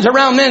Branham turns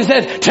around then and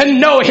says, to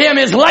know Him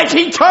is life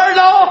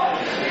eternal.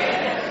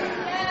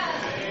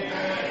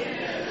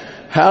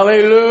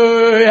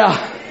 Hallelujah.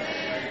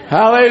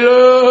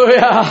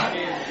 Hallelujah.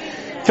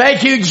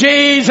 Thank you,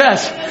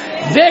 Jesus.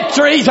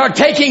 Victories are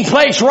taking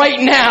place right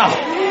now.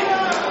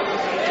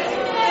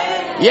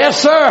 Yes,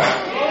 sir.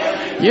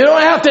 You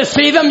don't have to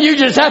see them. You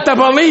just have to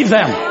believe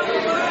them.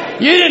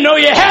 You didn't know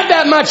you had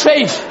that much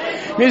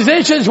faith.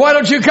 Musicians, why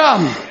don't you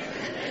come?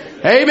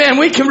 Amen.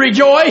 We can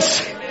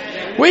rejoice.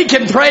 We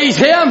can praise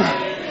Him.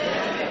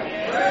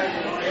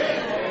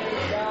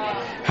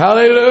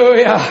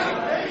 Hallelujah.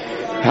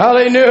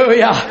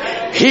 Hallelujah.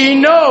 He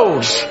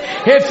knows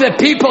if the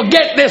people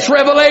get this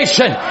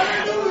revelation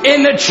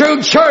in the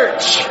true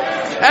church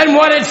and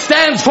what it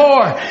stands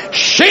for.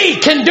 She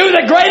can do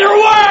the greater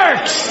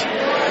works.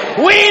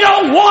 We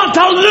don't want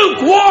a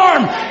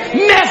lukewarm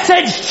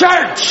message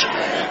church.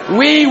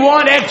 We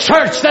want a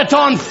church that's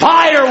on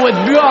fire with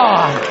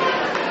God.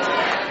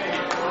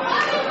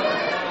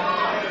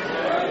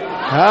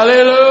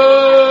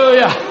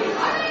 Hallelujah.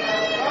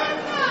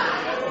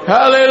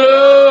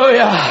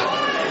 Hallelujah.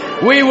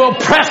 We will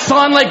press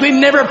on like we've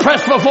never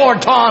pressed before,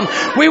 Tom.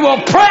 We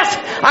will press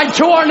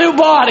unto our new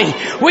body.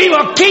 We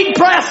will keep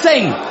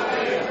pressing.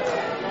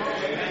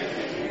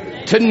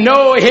 To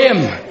know Him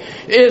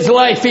is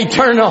life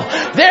eternal.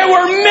 There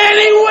were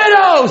many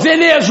widows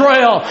in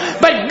Israel,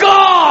 but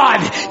God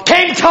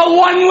came to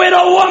one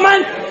widow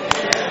woman.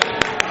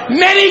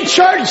 Many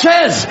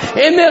churches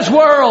in this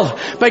world,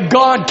 but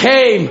God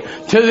came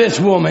to this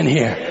woman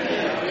here.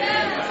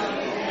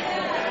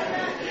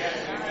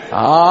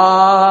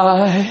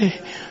 I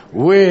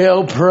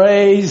will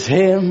praise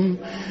Him.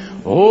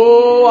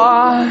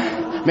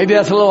 Oh, maybe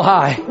that's a little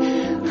high.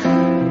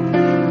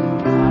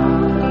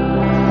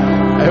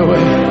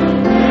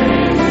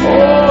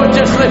 Oh,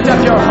 just lift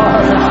up your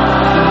heart.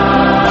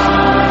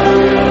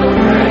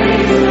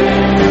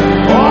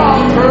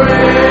 Oh,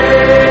 praise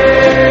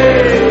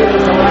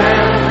the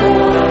Lamb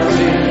for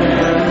sin.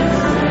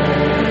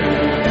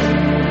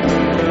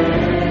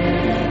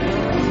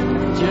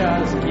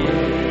 Just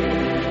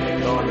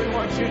give. Lord, we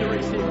want you to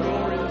receive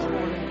glory this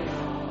morning.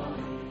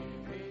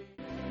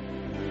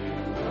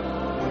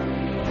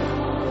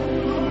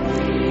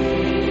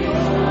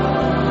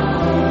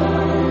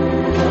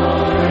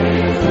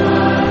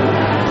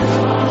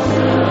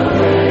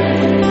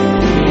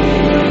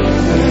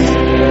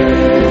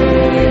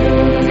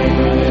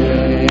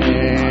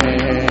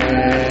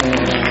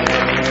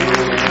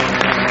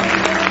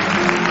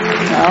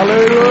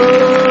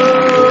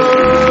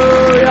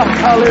 Hallelujah,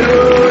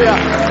 hallelujah.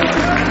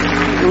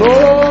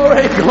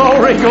 Glory,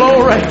 glory,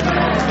 glory.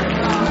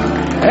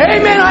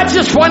 Amen. I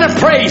just want to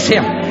praise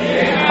Him.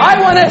 I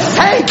want to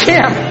thank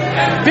Him.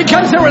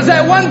 Because there was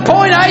at one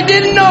point I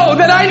didn't know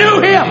that I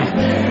knew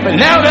Him. But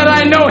now that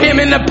I know Him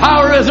in the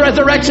power of His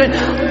resurrection,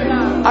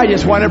 I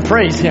just want to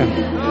praise Him.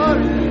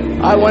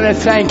 I want to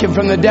thank Him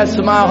from the depths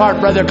of my heart,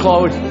 Brother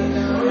Claude.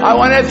 I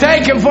want to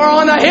thank Him for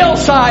on the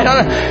hillside,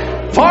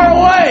 far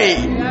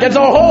away, gets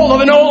a hold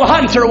of an old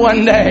hunter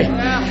one day.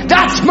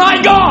 That's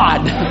my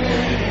God.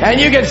 And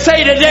you can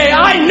say today,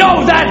 I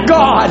know that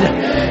God.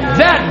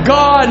 That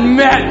God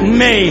met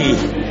me.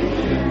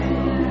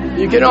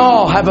 You can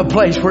all have a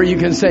place where you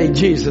can say,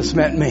 Jesus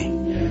met me.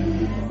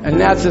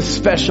 And that's a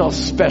special,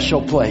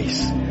 special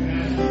place.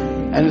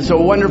 And it's a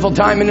wonderful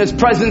time in His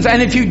presence.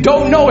 And if you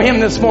don't know Him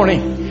this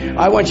morning,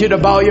 I want you to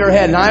bow your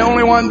head. And I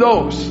only want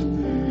those.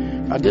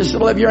 Just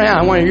lift your hand.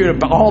 I want you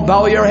to all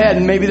bow your head.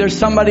 And maybe there's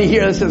somebody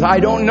here that says,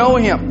 I don't know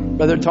Him,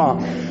 Brother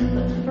Tom.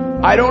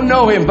 I don't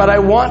know Him, but I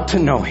want to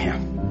know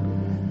Him.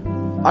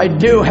 I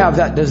do have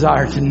that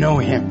desire to know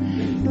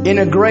Him in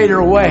a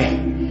greater way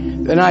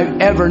than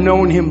I've ever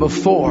known Him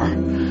before.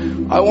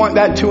 I want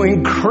that to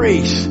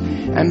increase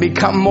and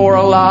become more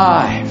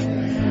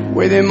alive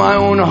within my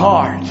own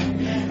heart.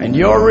 And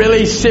you're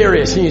really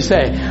serious and you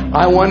say,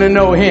 I want to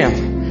know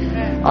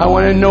Him. I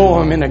want to know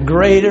Him in a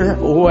greater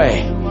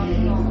way.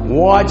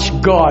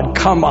 Watch God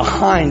come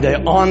behind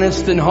the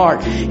honest in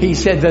heart. He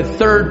said the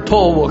third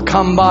pull will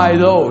come by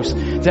those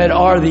that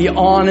are the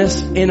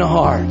honest in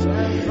heart.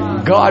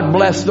 God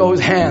bless those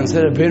hands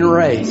that have been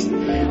raised.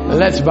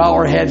 Let's bow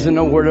our heads in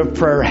a word of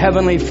prayer.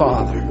 Heavenly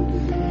Father,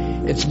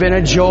 it's been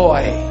a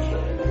joy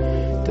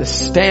to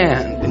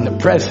stand in the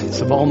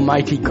presence of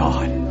Almighty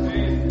God.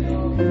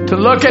 To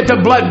look at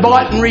the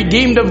blood-bought and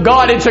redeemed of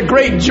God, it's a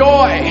great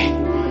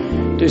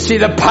joy to see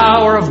the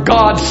power of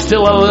God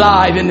still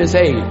alive in this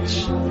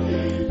age.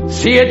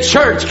 See a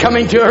church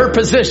coming to her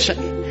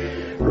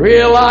position,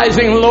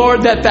 realizing,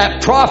 Lord,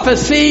 that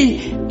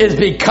prophecy is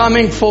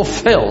becoming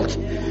fulfilled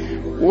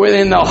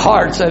within the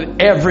hearts of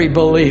every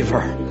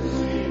believer.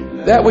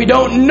 That we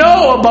don't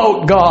know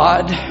about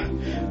God,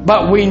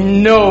 but we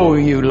know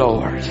You,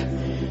 Lord.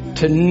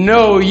 To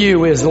know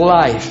You is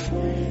life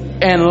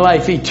and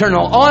life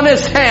eternal.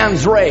 Honest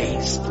hands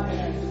raised.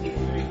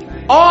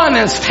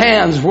 Honest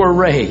hands were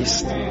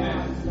raised.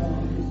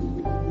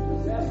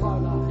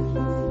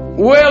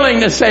 Willing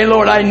to say,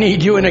 Lord, I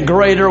need You in a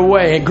greater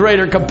way, a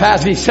greater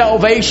capacity.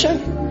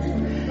 Salvation.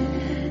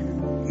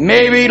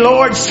 Maybe,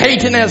 Lord,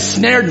 Satan has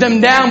snared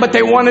them down, but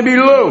they want to be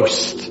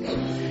loosed.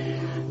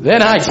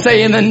 Then I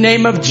say in the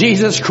name of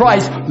Jesus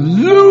Christ,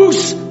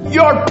 loose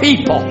Your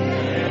people.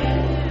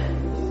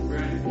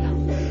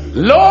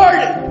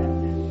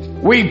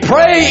 Lord, we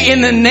pray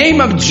in the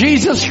name of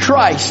Jesus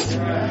Christ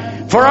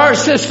for our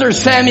sister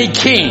Sammy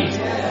King,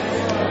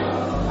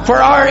 for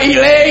our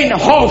Elaine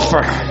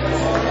Hofer.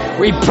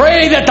 We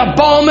pray that the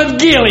balm of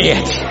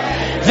Gilead,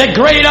 the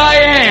great I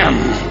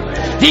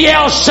am, the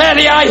El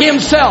Shaddai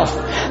Himself,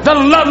 the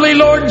lovely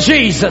Lord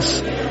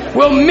Jesus,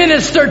 will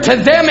minister to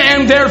them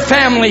and their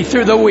family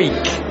through the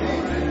week.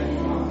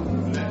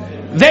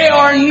 They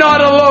are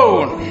not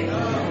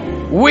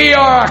alone. We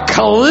are a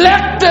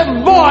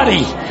collective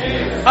body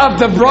of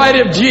the bride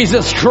of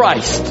Jesus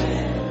Christ.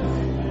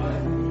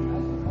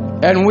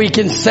 And we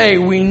can say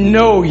we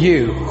know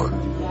you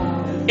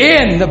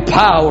in the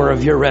power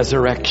of your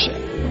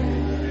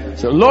resurrection.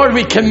 So Lord,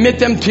 we commit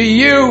them to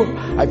you.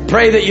 I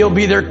pray that you'll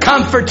be their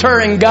comforter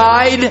and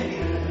guide.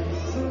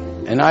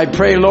 And I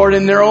pray, Lord,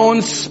 in their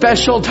own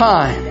special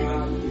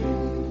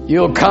time,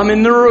 you'll come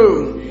in the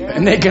room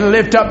and they can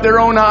lift up their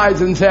own eyes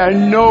and say, I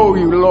know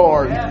you,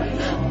 Lord.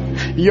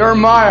 You're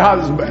my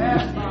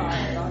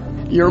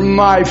husband. You're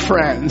my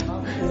friend.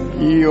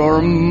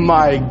 You're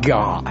my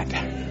God.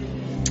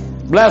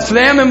 Bless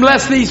them and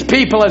bless these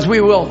people as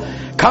we will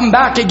come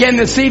back again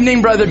this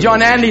evening. Brother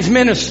John Andy's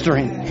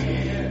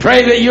ministering.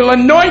 Pray that you'll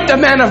anoint the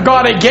man of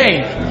God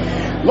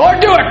again. Lord,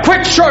 do a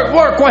quick short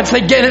work once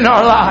again in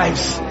our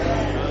lives.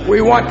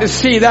 We want to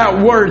see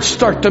that word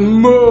start to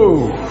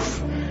move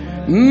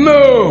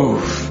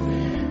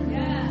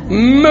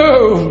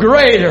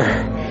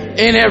greater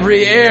in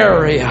every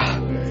area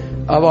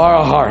of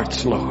our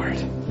hearts,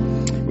 Lord.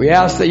 We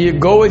ask that you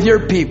go with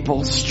your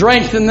people,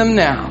 strengthen them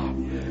now,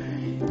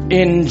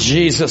 in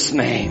Jesus'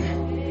 name.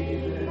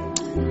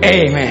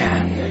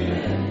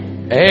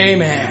 Amen.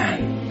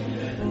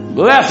 Amen.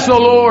 Bless the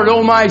Lord,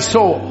 O my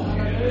soul.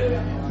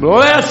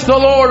 Bless the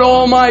Lord,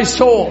 O my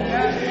soul.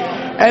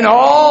 And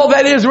all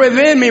that is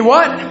within me,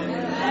 what?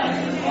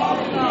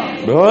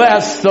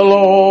 Bless the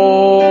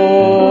Lord,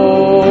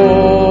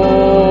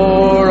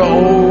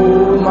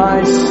 O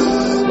my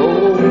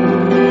soul.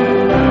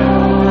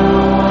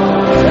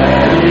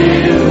 That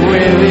is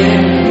within me.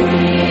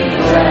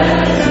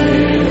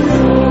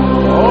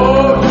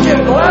 Oh,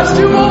 get the last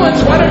 2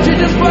 moments. Why don't you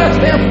just bless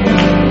him?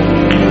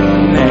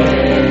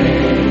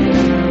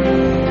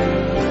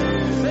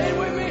 Say it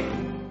with me.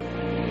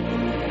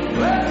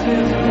 Bless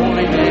his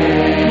holy name.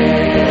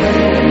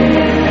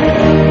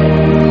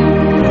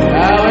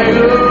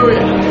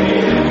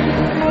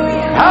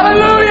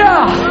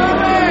 Hallelujah!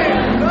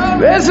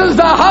 This is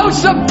the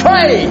house of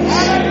praise.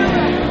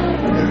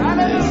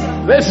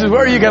 This is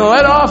where you can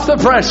let off the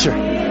pressure.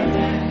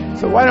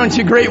 So why don't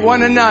you greet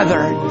one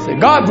another? Say,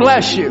 God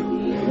bless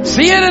you.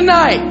 See you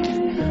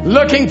tonight.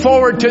 Looking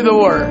forward to the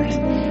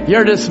word.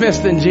 You're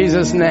dismissed in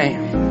Jesus'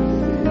 name.